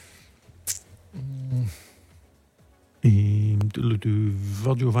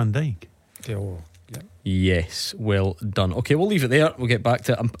 Virgil van Dijk. Yes, well done. Okay, we'll leave it there. We'll get back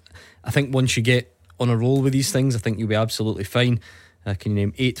to it. I think once you get on a roll with these things, I think you'll be absolutely fine. Can you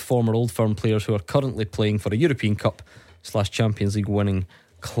name 8 former Old Firm players who are currently playing for a European Cup / Champions League winning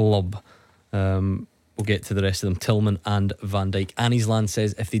club? We'll get to the rest of them. Tillman and Van Dijk. Annie's Land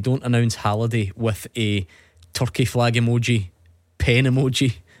says if they don't announce Halliday with a turkey flag emoji, pen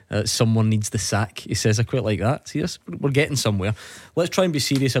emoji, someone needs the sack. He says, I quite like that. See us? We're getting somewhere. Let's try and be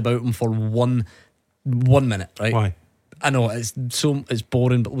serious about him for one minute, right? Why? I know it's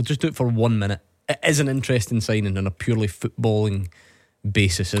boring, but we'll just do it for 1 minute. It is an interesting signing on a purely footballing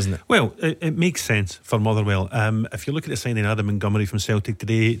basis, isn't it? Well, it makes sense for Motherwell. If you look at the signing Adam Montgomery from Celtic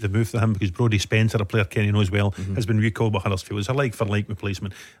today, the move for him because Brodie Spencer, a player Kenny knows well, has been recalled by Huddersfield. It's a like for like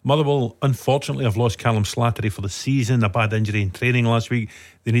replacement. Motherwell unfortunately have lost Callum Slattery for the season, a bad injury in training last week.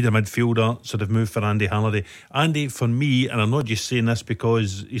 They need a midfielder, so they've moved for Andy Halliday. Andy, for me, and I'm not just saying this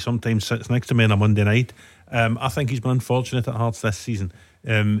because he sometimes sits next to me on a Monday night, I think he's been unfortunate at Hearts this season.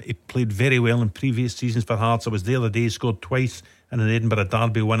 He played very well in previous seasons for Hearts. I was there the day, he scored twice in an Edinburgh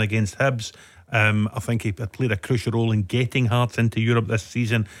Derby win against Hibs. I think he had played a crucial role in getting Hearts into Europe this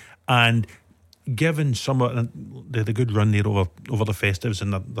season, and given some of the good run there over the festives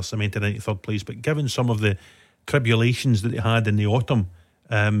and they're cemented into 3rd place, but given some of the tribulations that they had in the autumn,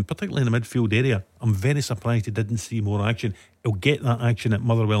 particularly in the midfield area. I'm very surprised he didn't see more action. He'll get that action at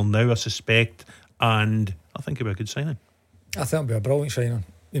Motherwell now, I suspect, and I think it'll be a good signing. I think it'll be a brilliant signing.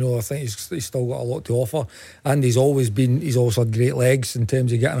 I think he's still got a lot to offer, and he's also had great legs in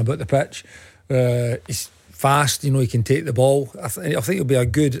terms of getting about the pitch. He's fast, he can take the ball. I think he'll be a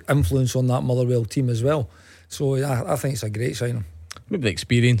good influence on that Motherwell team as well. So I think it's a great signing. Maybe the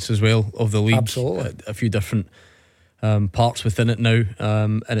experience as well of the league. Absolutely. A few different parts within it now,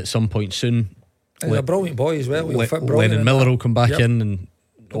 and at some point soon he's a brilliant boy as well. Lennon Miller will come back in, and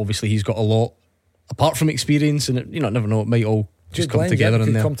obviously he's got a lot apart from experience, and never know, it might all just come together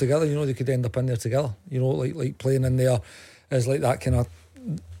in there. Come together, they could end up in there together. Like playing in there is like that kind of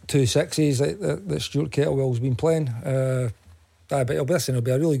 2 sixes like that Stuart Kettlewell's been playing. But he'll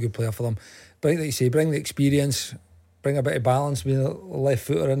be a really good player for them. Like you say, bring the experience, bring a bit of balance, being a left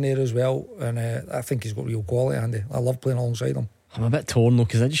footer in there as well, and I think he's got real quality, Andy. I love playing alongside him. I'm a bit torn though,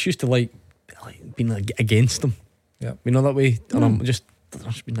 because I just used to like being against him. Yeah, that way, and I've just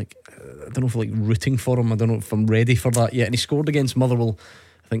been like, I don't know if rooting for him. I don't know if I'm ready for that yet. And he scored against Motherwell,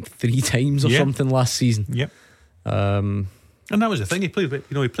 I think 3 times or something last season. Yep. And that was the thing. He played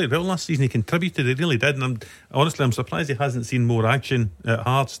well last season. He contributed. He really did. And I'm surprised he hasn't seen more action at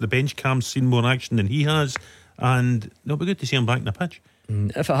Hearts. The bench camp's seen more action than he has, and it'll be good to see him back in the pitch.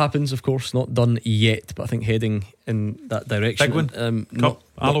 If it happens, of course, not done yet, but I think heading in that direction. Big one. Cup,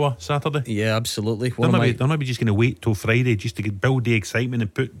 Alloa, Saturday. Yeah, absolutely. They're maybe just going to wait till Friday just to build the excitement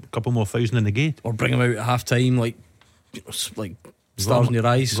and put a couple more thousand in the gate, or bring him out at half time, like stars in your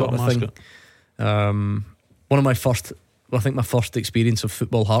eyes sort of thing. One of my first. I think my first experience of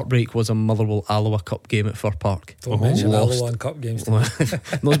football heartbreak was a Motherwell Alloa Cup game at Fir Park. Don't mention Alloa and Cup games. Not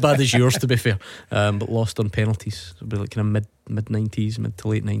as bad as yours, to be fair, but lost on penalties. It'll be like kind of mid 90s, mid to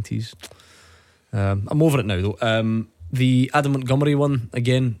late 90s. I'm over it now though. The Adam Montgomery one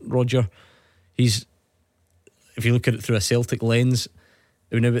again, Roger. If you look at it through a Celtic lens,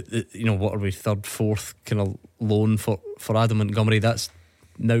 what are we, 3rd, 4th kind of loan for Adam Montgomery? That's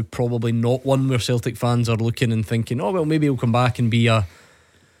now probably not one where Celtic fans are looking and thinking, oh well, maybe he'll come back and be a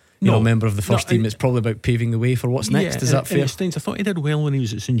member of the first team. It's probably about paving the way for what's next. Is that fair? I thought he did well when he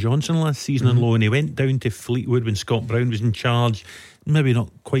was at St Johnstone last season on loan. He went down to Fleetwood when Scott Brown was in charge. Maybe not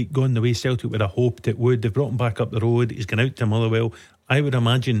quite gone the way Celtic would have hoped it would. They've brought him back up the road. He's gone out to Motherwell. I would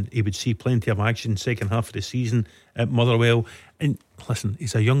imagine he would see plenty of action second half of the season at Motherwell. And listen,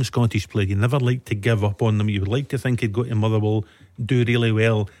 he's a young Scottish player. You never like to give up on them. You would like to think he'd go to Motherwell, do really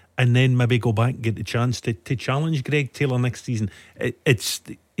well, and then maybe go back and get the chance to challenge Greg Taylor next season. He's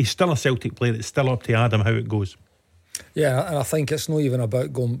still a Celtic player. It's still up to Adam how it goes. Yeah, and I think it's not even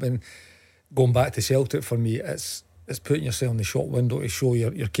about going back to Celtic for me. It's putting yourself in the shop window to show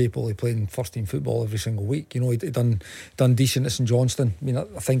you're capable of playing first team football every single week. He'd done decent at St Johnstone.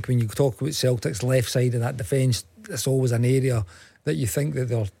 I think when you talk about Celtic's left side of that defence, it's always an area that you think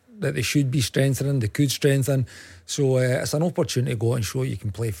that they should be strengthening, they could strengthen. So it's an opportunity to go out and show you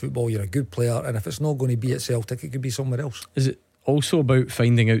can play football, you're a good player, and if it's not going to be at Celtic, it could be somewhere else. Is it also about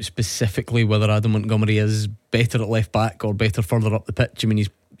finding out specifically whether Adam Montgomery is better at left back or better further up the pitch? I mean, he's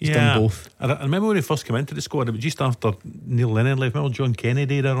done both. I remember when he first came into the squad, it was just after Neil Lennon left. Remember John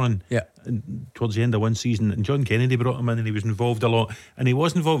Kennedy there on towards the end of one season, and John Kennedy brought him in and he was involved a lot, and he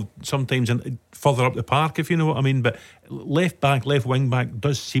was involved sometimes further up the park, if you know what I mean. But left back, left wing back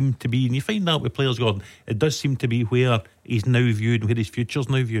does seem to be, and you find that with players, Gordon, it does seem to be where he's now viewed and where his future's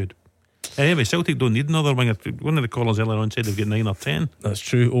now viewed. Anyway, Celtic don't need another winger. One of the callers earlier on said they've got 9 or 10. That's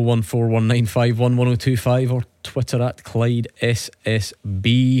true. 01419511025 or Twitter at Clyde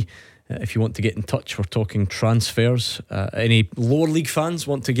SSB. If you want to get in touch, we're talking transfers. Any lower league fans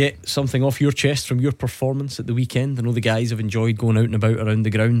want to get something off your chest from your performance at the weekend? I know the guys have enjoyed going out and about around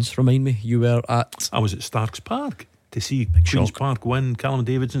the grounds. Remind me, you were at... I was at Starks Park to see Queen's Park win. Callum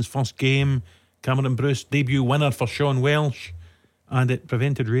Davidson's first game. Cameron Bruce, debut winner for Sean Welsh. And it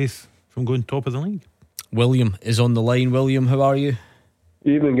prevented Wraith from going top of the league. William is on the line. William, how are you?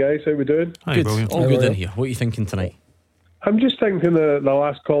 Evening, guys. How we doing? Hi, good. William. All good in here. What are you thinking tonight? I'm just thinking the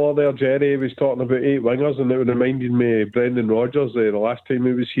last caller there, Jerry, was talking about 8 wingers, and it reminded me of Brendan Rodgers. The last time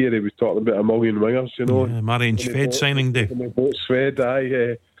he was here, he was talking about 1 million wingers, Yeah, Marion Sved signing day. Sved,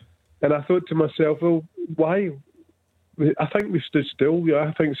 aye. And I thought to myself, well, why? I think we stood still.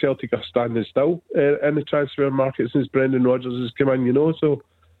 I think Celtic are standing still in the transfer market since Brendan Rodgers has come in, So,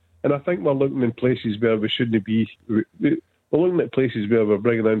 and I think we're looking in places where we shouldn't be. We're looking at places where we're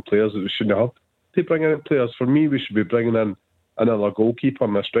bringing in players that we shouldn't have to bring in players. For me, we should be bringing in another goalkeeper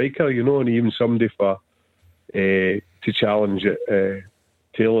and a striker, and even somebody for to challenge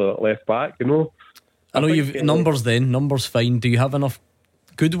Taylor at left back, I know you've numbers fine. Do you have enough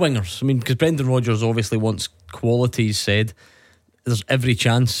good wingers? I mean, because Brendan Rodgers obviously wants qualities said. There's every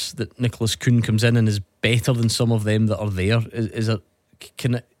chance that Nicolas Kuhn comes in and is better than some of them that are there.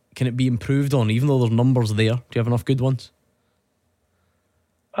 Can it be improved on, even though there's numbers there? Do you have enough good ones?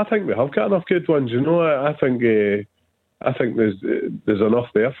 I think we have got enough good ones. I think there's enough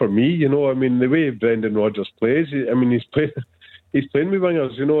there for me. I mean, the way Brendan Rodgers plays, he's playing with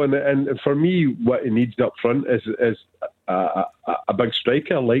wingers. And for me, what he needs up front is a big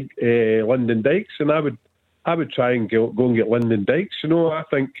striker like Lyndon Dykes, and I would try and go and get Lyndon Dykes. I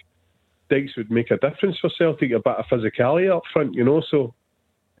think Dykes would make a difference for Celtic, a bit of physicality up front. So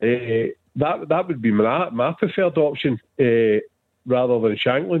that would be my preferred option rather than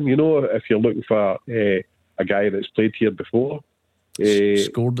Shanklin. If you're looking for a guy that's played here before.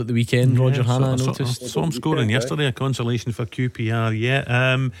 Scored at the weekend, Roger Hannah, I noticed. Saw him scoring yesterday, a consolation for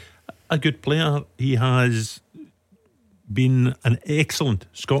QPR. A good player. He has been an excellent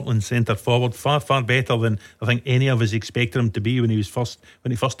Scotland centre forward, far better than I think any of us expected him to be when he first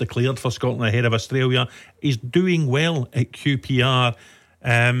declared for Scotland ahead of Australia. He's doing well at QPR.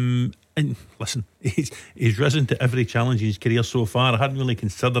 And listen, he's risen to every challenge in his career so far. I hadn't really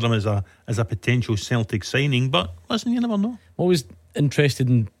considered him as a potential Celtic signing, but listen, you never know. Always interested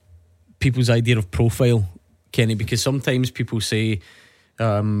in people's idea of profile, Kenny, because sometimes people say,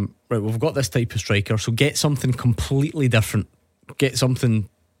 right, we've got this type of striker, so get something completely different, get something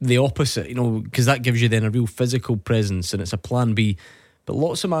the opposite, because that gives you then a real physical presence and it's a plan B. But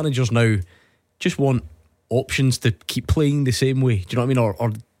lots of managers now just want options to keep playing the same way. Do you know what I mean?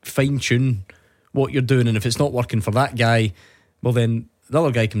 Or fine tune what you're doing, and if it's not working for that guy, well then the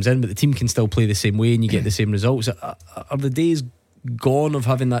other guy comes in, but the team can still play the same way and you get the same results. Are the days gone of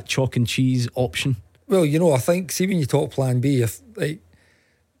having that chalk and cheese option? Well, I think, see, when you talk plan B, if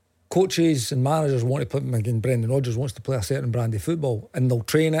coaches and managers want to play, again, Brendan Rodgers wants to play a certain brand of football, and they'll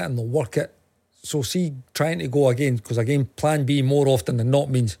train it and they'll work it. So see, trying to go again, because again, plan B more often than not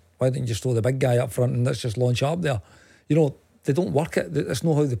means, why didn't you just throw the big guy up front and let's just launch up there? They don't work it. That's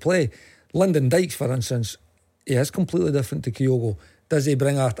not how they play. Lyndon Dykes, for instance, he is completely different to Kyogo. Does he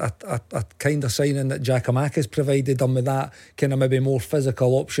bring a kind of signing that Giacomakis provided him with, that kind of maybe more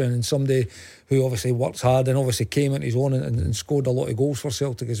physical option, and somebody who obviously works hard and obviously came into his own and scored a lot of goals for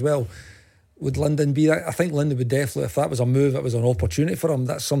Celtic as well? Would Lyndon be that? I think Lyndon would definitely, if that was a move, it was an opportunity for him,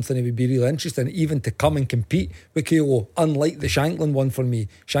 that's something he would be really interested in, even to come and compete with Kyogo, unlike the Shanklin one for me.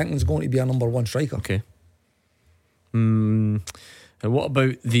 Shanklin's going to be a number one striker. Okay. And what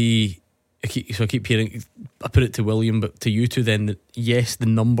about I keep hearing, I put it to William, but to you two then, that yes, the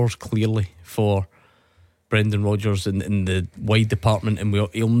numbers clearly for Brendan Rodgers in the wide department, and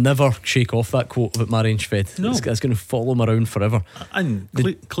he'll never shake off that quote about Marian Shved. No. That's going to follow him around forever. And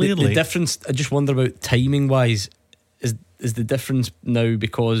clearly the difference, I just wonder about timing wise, is the difference now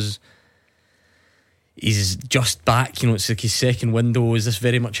because he's just back, it's like his second window. Is this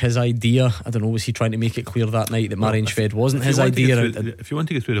very much his idea? I don't know, was he trying to make it clear that night that Marian Shved wasn't his idea? If you want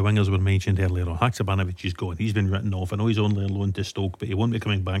to get through the wingers we mentioned earlier on, Haksabanovic is gone, he's been written off. I know he's only on loan to Stoke, but he won't be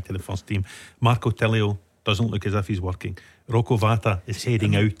coming back to the first team. Marco Tilio doesn't look as if he's working. Rocco Vata is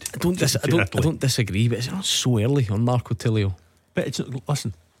heading out. I don't disagree, but it's not so early on Marco Tilio. But it's,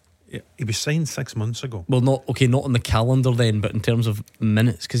 listen, he was signed 6 months ago. Well, not on the calendar then, but in terms of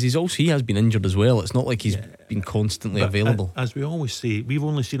minutes, because he has been injured as well. It's not like he's been constantly available. As we always say, we've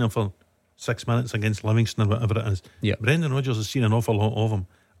only seen him for 6 minutes against Livingston or whatever it is. Yeah. Brendan Rodgers has seen an awful lot of him,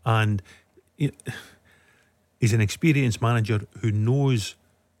 and he's an experienced manager who knows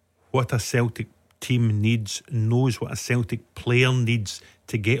what a Celtic team needs, knows what a Celtic player needs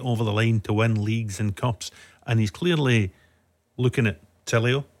to get over the line to win leagues and cups, and he's clearly looking at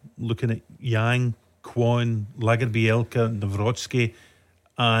Tilio, looking at Yang, Kwon, Lagerbielke, Nawrocki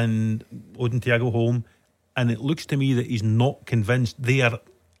and Odin Holm, and it looks to me that he's not convinced they are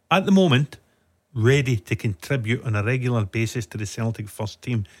at the moment ready to contribute on a regular basis to the Celtic first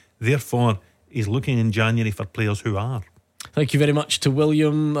team. Therefore he's looking in January for players who are. Thank you very much to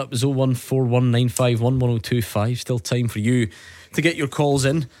William. That was 01419511025. Still time for you to get your calls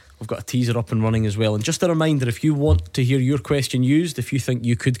in. We've got a teaser up and running as well. And just a reminder, if you want to hear your question used, if you think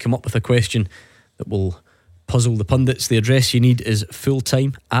you could come up with a question that will puzzle the pundits, the address you need is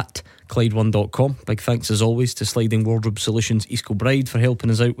fulltime@Clyde1.com. Big thanks as always to Sliding Wardrobe Solutions East Kilbride for helping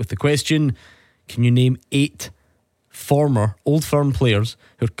us out with the question. Can you name 8 former Old Firm players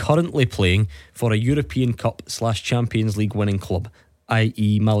who are currently playing for a European Cup / Champions League winning club,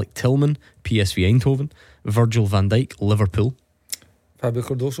 i.e. Malik Tillman, PSV Eindhoven, Virgil van Dijk, Liverpool, Fabio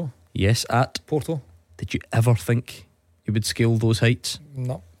Cardoso, yes, at Porto. Did you ever think you would scale those heights?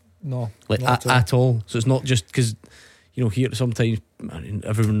 No, like not at all. So it's not just because you know, here sometimes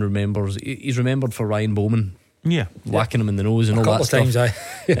everyone remembers he's remembered for Ryan Bowman whacking him in the nose and all that stuff. Times, aye.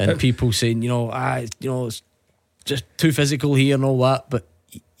 And people saying, it's just too physical here and all that. But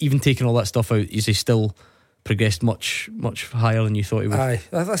even taking all that stuff out, is he still progressed much higher than you thought he would? Aye,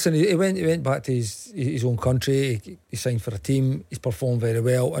 listen, he went back to his own country. He signed for a team. He's performed very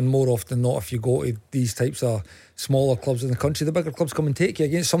well, and more often than not, if you go to these types of smaller clubs in the country, the bigger clubs come and take you.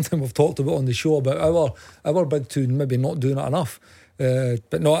 Against something we've talked about on the show about our big two maybe not doing it enough.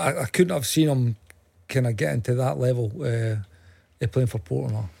 But no, I couldn't have seen him kind of get into that level playing for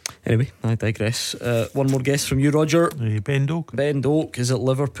Portland. Anyway, I digress. One more guess from you, Roger. Ben Doak. Ben Doak is at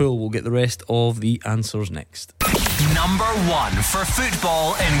Liverpool. We'll get the rest of the answers next. Number 1 for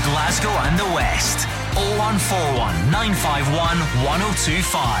football in Glasgow and the West. 0141 951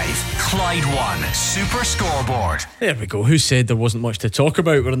 1025. Clyde 1 Super Scoreboard. There we go. Who said there wasn't much to talk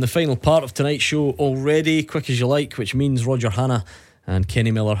about? We're in the final part of tonight's show already. Quick as you like, which means Roger Hanna and Kenny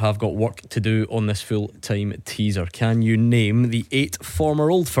Miller have got work to do on this full-time teaser. Can you name the 8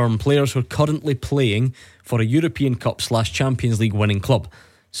 former Old Firm players who are currently playing for a European Cup / Champions League winning club?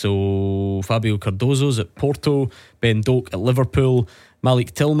 So Fabio Cardozo's at Porto, Ben Doak at Liverpool,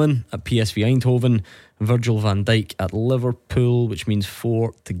 Malik Tillman at PSV Eindhoven, Virgil van Dijk at Liverpool, which means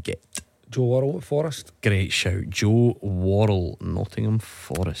 4 to get. Joe Worrell at Forest. Great shout. Joe Worrell, Nottingham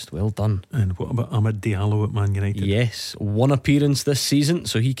Forest. Well done. And what about Amad Diallo at Man United? Yes, 1 appearance this season,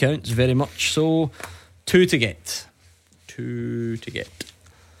 so he counts very much so. 2 to get. 2 to get.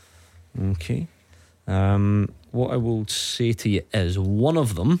 Okay. What I will say to you is one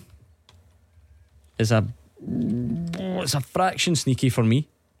of them is it's a fraction sneaky for me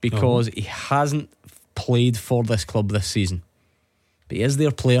because he hasn't played for this club this season, but he is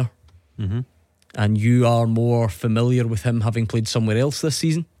their player. And you are more familiar with him having played somewhere else this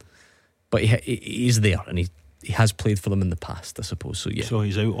season, but he is there and he has played for them in the past, I suppose. So yeah. So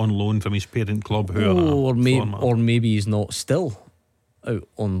he's out on loan from his parent club. Or maybe he's not still out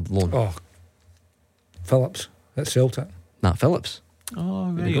on loan. Phillips at Celtic. Nat Phillips.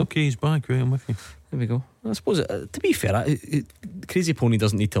 Oh right, okay, he's back. Right, I'm with you. There we go. I suppose to be fair, Crazy Pony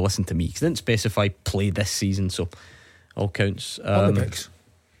doesn't need to listen to me because he didn't specify play this season, so all counts. On the mix.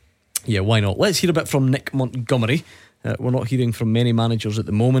 Yeah, why not? Let's hear a bit from Nick Montgomery. We're not hearing from many managers at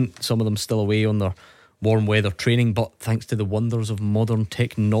the moment. Some of them still away on their warm weather training, but thanks to the wonders of modern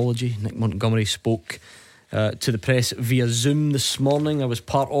technology, Nick Montgomery spoke to the press via Zoom this morning. I was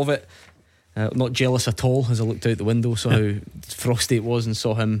part of it. Not jealous at all as I looked out the window, saw how frosty it was and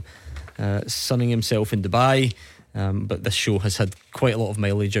saw him sunning himself in Dubai. But this show has had quite a lot of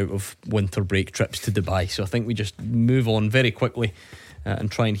mileage out of winter break trips to Dubai, so I think we just move on very quickly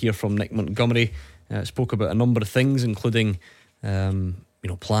and try and hear from Nick Montgomery. Spoke about a number of things, including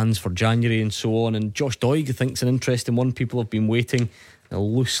plans for January and so on. And Josh Doig, I think, is an interesting one. People have been waiting,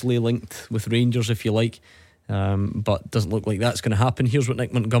 loosely linked with Rangers, if you like, but doesn't look like that's going to happen. Here's what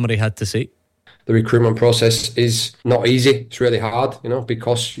Nick Montgomery had to say. The recruitment process is not easy. It's really hard,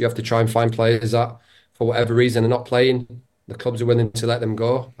 because you have to try and find players that, for whatever reason, are not playing. The clubs are willing to let them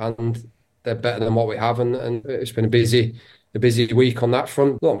go, and they're better than what we have. And it's been a busy week on that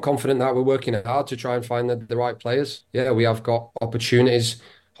front. Look, I'm confident that we're working hard to try and find the right players. Yeah, we have got opportunities,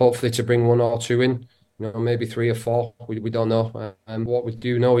 hopefully, to bring 1 or 2 in. Maybe 3 or 4. We don't know. And what we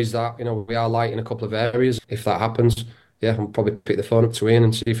do know is that we are light in a couple of areas. If that happens, yeah, I'll probably pick the phone up to Ian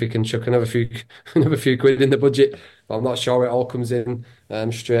and see if he can chuck another few quid in the budget. But I'm not sure it all comes in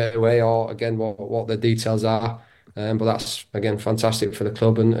straight away, or again what the details are. But that's again fantastic for the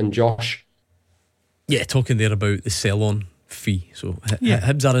club and Josh. Yeah, talking there about the sell-on fee. So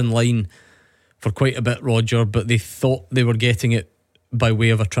Hibs are in line for quite a bit, Roger, but they thought they were getting it by way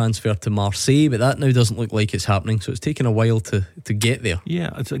of a transfer to Marseille, but that now doesn't look like it's happening, so it's taken a while to get there.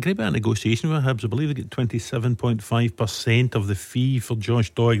 Yeah, it's a great bit of negotiation with Hibs. I believe they get 27.5% of the fee for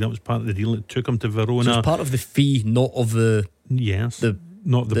Josh Doig. That was part of the deal that took him to Verona. So it's part of the fee, not of the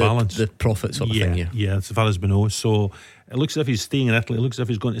not the balance, the profit sort of thing. Yeah, as far as we know. So it looks as if he's staying in Italy. It looks as if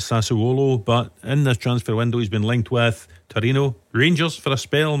he's going to Sassuolo, but in this transfer window he's been linked with Torino, Rangers for a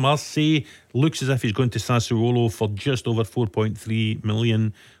spell, Marseille. Looks as if he's going to Sassuolo for just over 4.3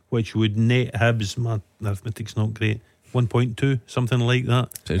 million, which would net Hibs, my arithmetic's not great, 1.2, something like that.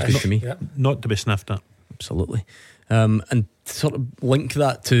 Sounds good to me. Not to be sniffed at. Absolutely. And sort of link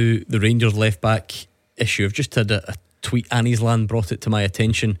that to the Rangers left back issue. I've just had a tweet. Annie's Land brought it to my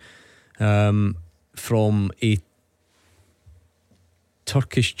attention from a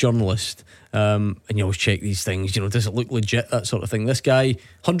Turkish journalist, and you always check these things, does it look legit, that sort of thing. This guy,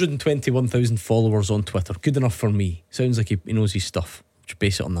 121,000 followers on Twitter, good enough for me. Sounds like he knows his stuff. Just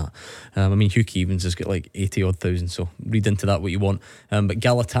base it on that. I mean, Hugh Keevins has got like 80 odd thousand, so read into that what you want. But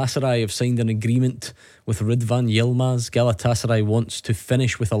Galatasaray have signed an agreement with Ridvan Yilmaz. Galatasaray wants to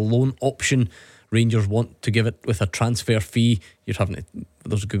finish with a loan option. Rangers want to give it with a transfer fee. You're having to,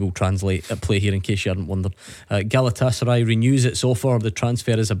 there's Google Translate at play here in case you hadn't wondered. Galatasaray renews its offer. The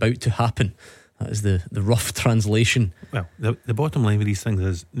transfer is about to happen. That is the rough translation. Well, the bottom line with these things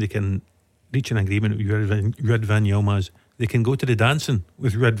is they can reach an agreement with Ridvan Yilmaz. They can go to the dancing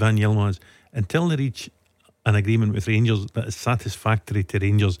with Ridvan Yilmaz. Until they reach an agreement with Rangers that is satisfactory to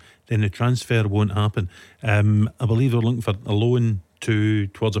Rangers, then the transfer won't happen. I believe they're looking for a loan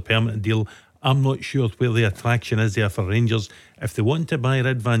towards a permanent deal. I'm not sure where the attraction is there for Rangers. If they want to buy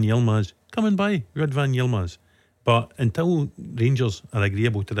Ridvan Yilmaz, come and buy Ridvan Yilmaz. But until Rangers are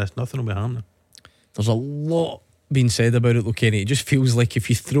agreeable to this, nothing will be happening. There's a lot being said about it, though, Kenny. It just feels like if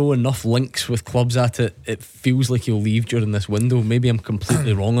you throw enough links with clubs at it, it feels like he'll leave during this window. Maybe I'm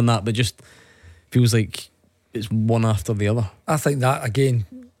completely wrong on that, but just feels like it's one after the other. I think that, again,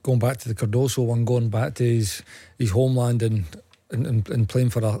 going back to the Cardoso one, going back to his homeland and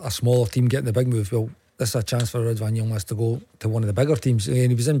playing for a smaller team, getting the big move. Well, this is a chance for Ridvan Yilmaz to go to one of the bigger teams. And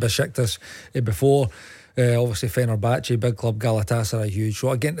he was in Besiktas before, obviously Fenerbahce, big club, Galatasaray, huge.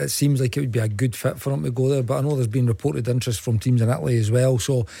 So again, it seems like it would be a good fit for him to go there. But I know there's been reported interest from teams in Italy as well.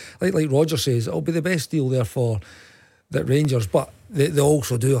 So like Roger says, it'll be the best deal there for the Rangers. But they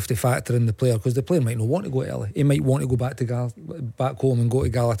also do have to factor in the player, because the player might not want to go to Italy. He might want to go back home and go to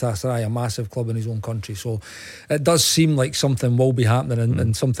Galatasaray, a massive club in his own country. So it does seem like something will be happening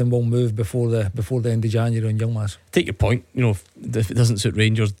and something will move before the end of January on Yilmaz. Take your point. You know, if it doesn't suit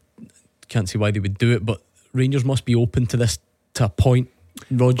Rangers, can't see why they would do it. But Rangers must be open to this to a point.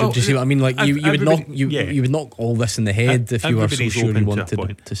 Roger, do you see what I mean? Like you would knock all this in the head if you were so sure you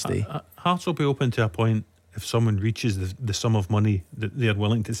wanted to stay. Hearts will be open to a point if someone reaches the sum of money that they're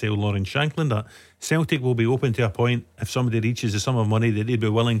willing to sell Lawrence Shankland at. Celtic will be open to a point if somebody reaches the sum of money that they'd be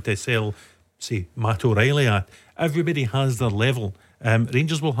willing to sell, say, Matt O'Reilly at. Everybody has their level.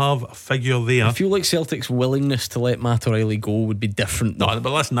 Rangers will have a figure there. I feel like Celtic's willingness to let Matt O'Reilly go would be different. No,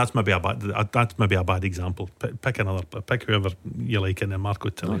 but listen, that's maybe a bad example. Pick whoever you like in Marco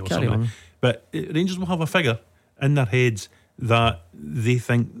Tilly or something. On. But Rangers will have a figure in their heads that they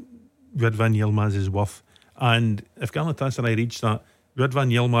think Ridvan Yilmaz is worth. And if Galatasaray reach that,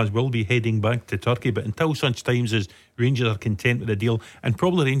 Ridvan Yilmaz will be heading back to Turkey. But until such times as Rangers are content with the deal, and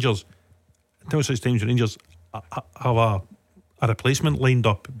probably Rangers, until such times Rangers have a replacement lined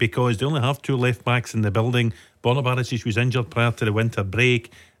up, because they only have two left backs in the building. Borna Barisic was injured prior to the winter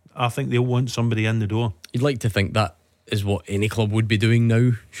break. I think they'll want somebody in the door. You'd like to think that is what any club would be doing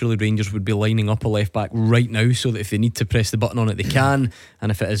now. Surely Rangers would be lining up a left back right now, so that if they need to press the button on it, they can. And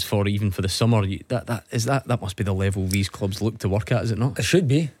if it is even for the summer, that must be the level these clubs look to work at, is it not? It should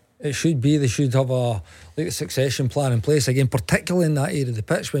be. It should be. They should have a succession plan in place again, particularly in that area of the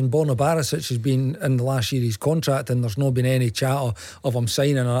pitch when Borna Barisic has been in the last year of his contract and there's not been any chat of him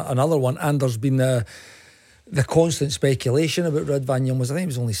signing another one, and there's been the constant speculation about Ridvan Yilmaz. I think it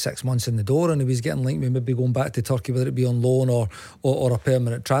was only 6 months in the door and he was getting linked with maybe going back to Turkey, whether it be on loan or a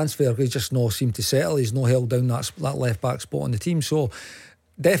permanent transfer. He's just not seemed to settle. He's not held down that left back spot on the team. So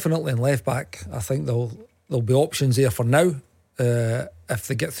definitely in left back, I think there'll be options there for now. If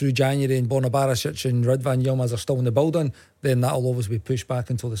they get through January and Borna Barisic and Ridvan Yilmaz are still in the building, then that'll always be pushed back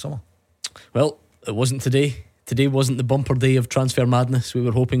until the summer. Well, it wasn't today. Today wasn't the bumper day of transfer madness we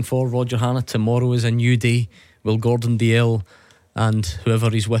were hoping for. Roger Hannah, tomorrow is a new day. Will Gordon DL and whoever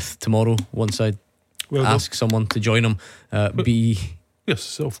he's with tomorrow, once I ask someone to join him, be...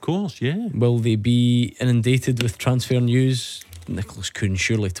 Yes, of course, yeah. Will they be inundated with transfer news? Nicolas Kuhn,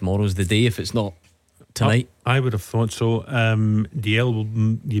 surely tomorrow's the day if it's not tonight. I would have thought so.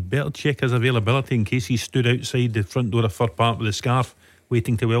 DL, you better check his availability in case he stood outside the front door of Fir Park with a scarf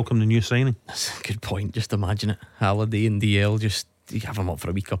waiting to welcome the new signing. That's a good point. Just imagine it. Halliday and DL, just you have him up for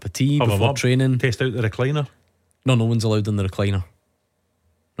a wee cup of tea before training. Test out the recliner. No one's allowed in the recliner.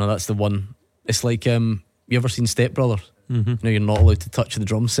 No, that's the one. It's like you ever seen Step Brothers? Mm-hmm. No, you're not allowed to touch the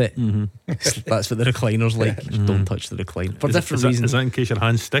drum set. Mm-hmm. That's what the recliner's like. Just don't touch the recliner for different reasons. Is that in case your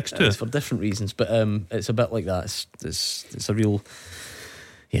hand sticks to it? It's for different reasons, but it's a bit like that. It's a real,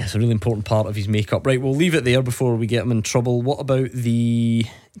 it's a really important part of his makeup. Right, we'll leave it there before we get him in trouble. What about the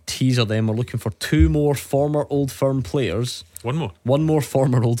teaser then? We're looking for two more former Old Firm players. One more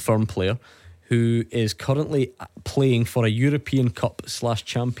former Old Firm player who is currently playing for a European Cup /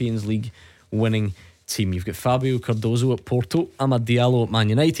 Champions League winning team. You've got Fabio Cardoso at Porto, Amad Diallo at Man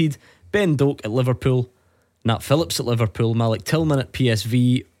United, Ben Doak at Liverpool, Nat Phillips at Liverpool, Malik Tillman at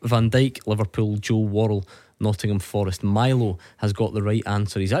PSV, Van Dijk, Liverpool, Joe Worrell, Nottingham Forest. Milo has got the right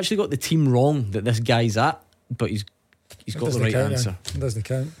answer. He's actually got the team wrong that this guy's at, but he's got the right answer. It doesn't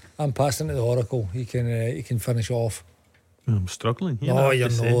count. I'm passing to the Oracle. He can finish off. I'm struggling. No, you're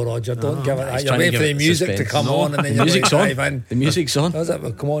no, Roger. Don't give it that. You're waiting for the music to come on, and then the music's on. In. The music's on. Is it?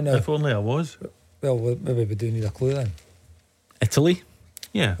 Well, come on now. If only I was. Well, maybe we do need a clue then. Italy.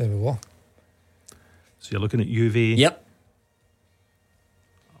 Yeah. There we go. So you're looking at Juve. Yep.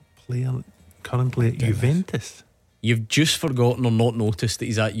 Player currently at Juventus. You've just forgotten or not noticed that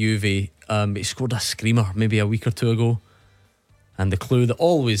he's at Juve. He scored a screamer maybe a week or two ago. And the clue that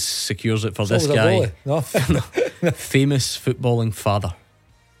always secures it for this guy. No. Famous footballing father.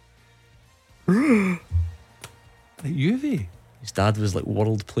 At Juve. His dad was like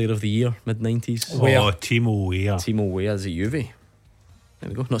World Player of the Year, mid-90s. Oh, Timo Weah. Timo Weah is at Juve. There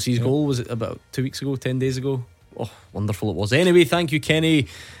we go. Not see his goal, was it about 2 weeks ago, 10 days ago? Oh, wonderful it was. Anyway, thank you, Kenny,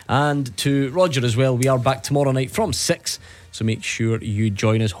 and to Roger as well. We are back tomorrow night from 6, so make sure you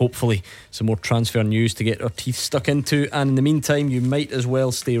join us. Hopefully some more transfer news to get our teeth stuck into, and in the meantime you might as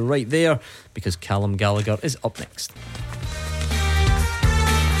well stay right there, because Callum Gallagher is up next.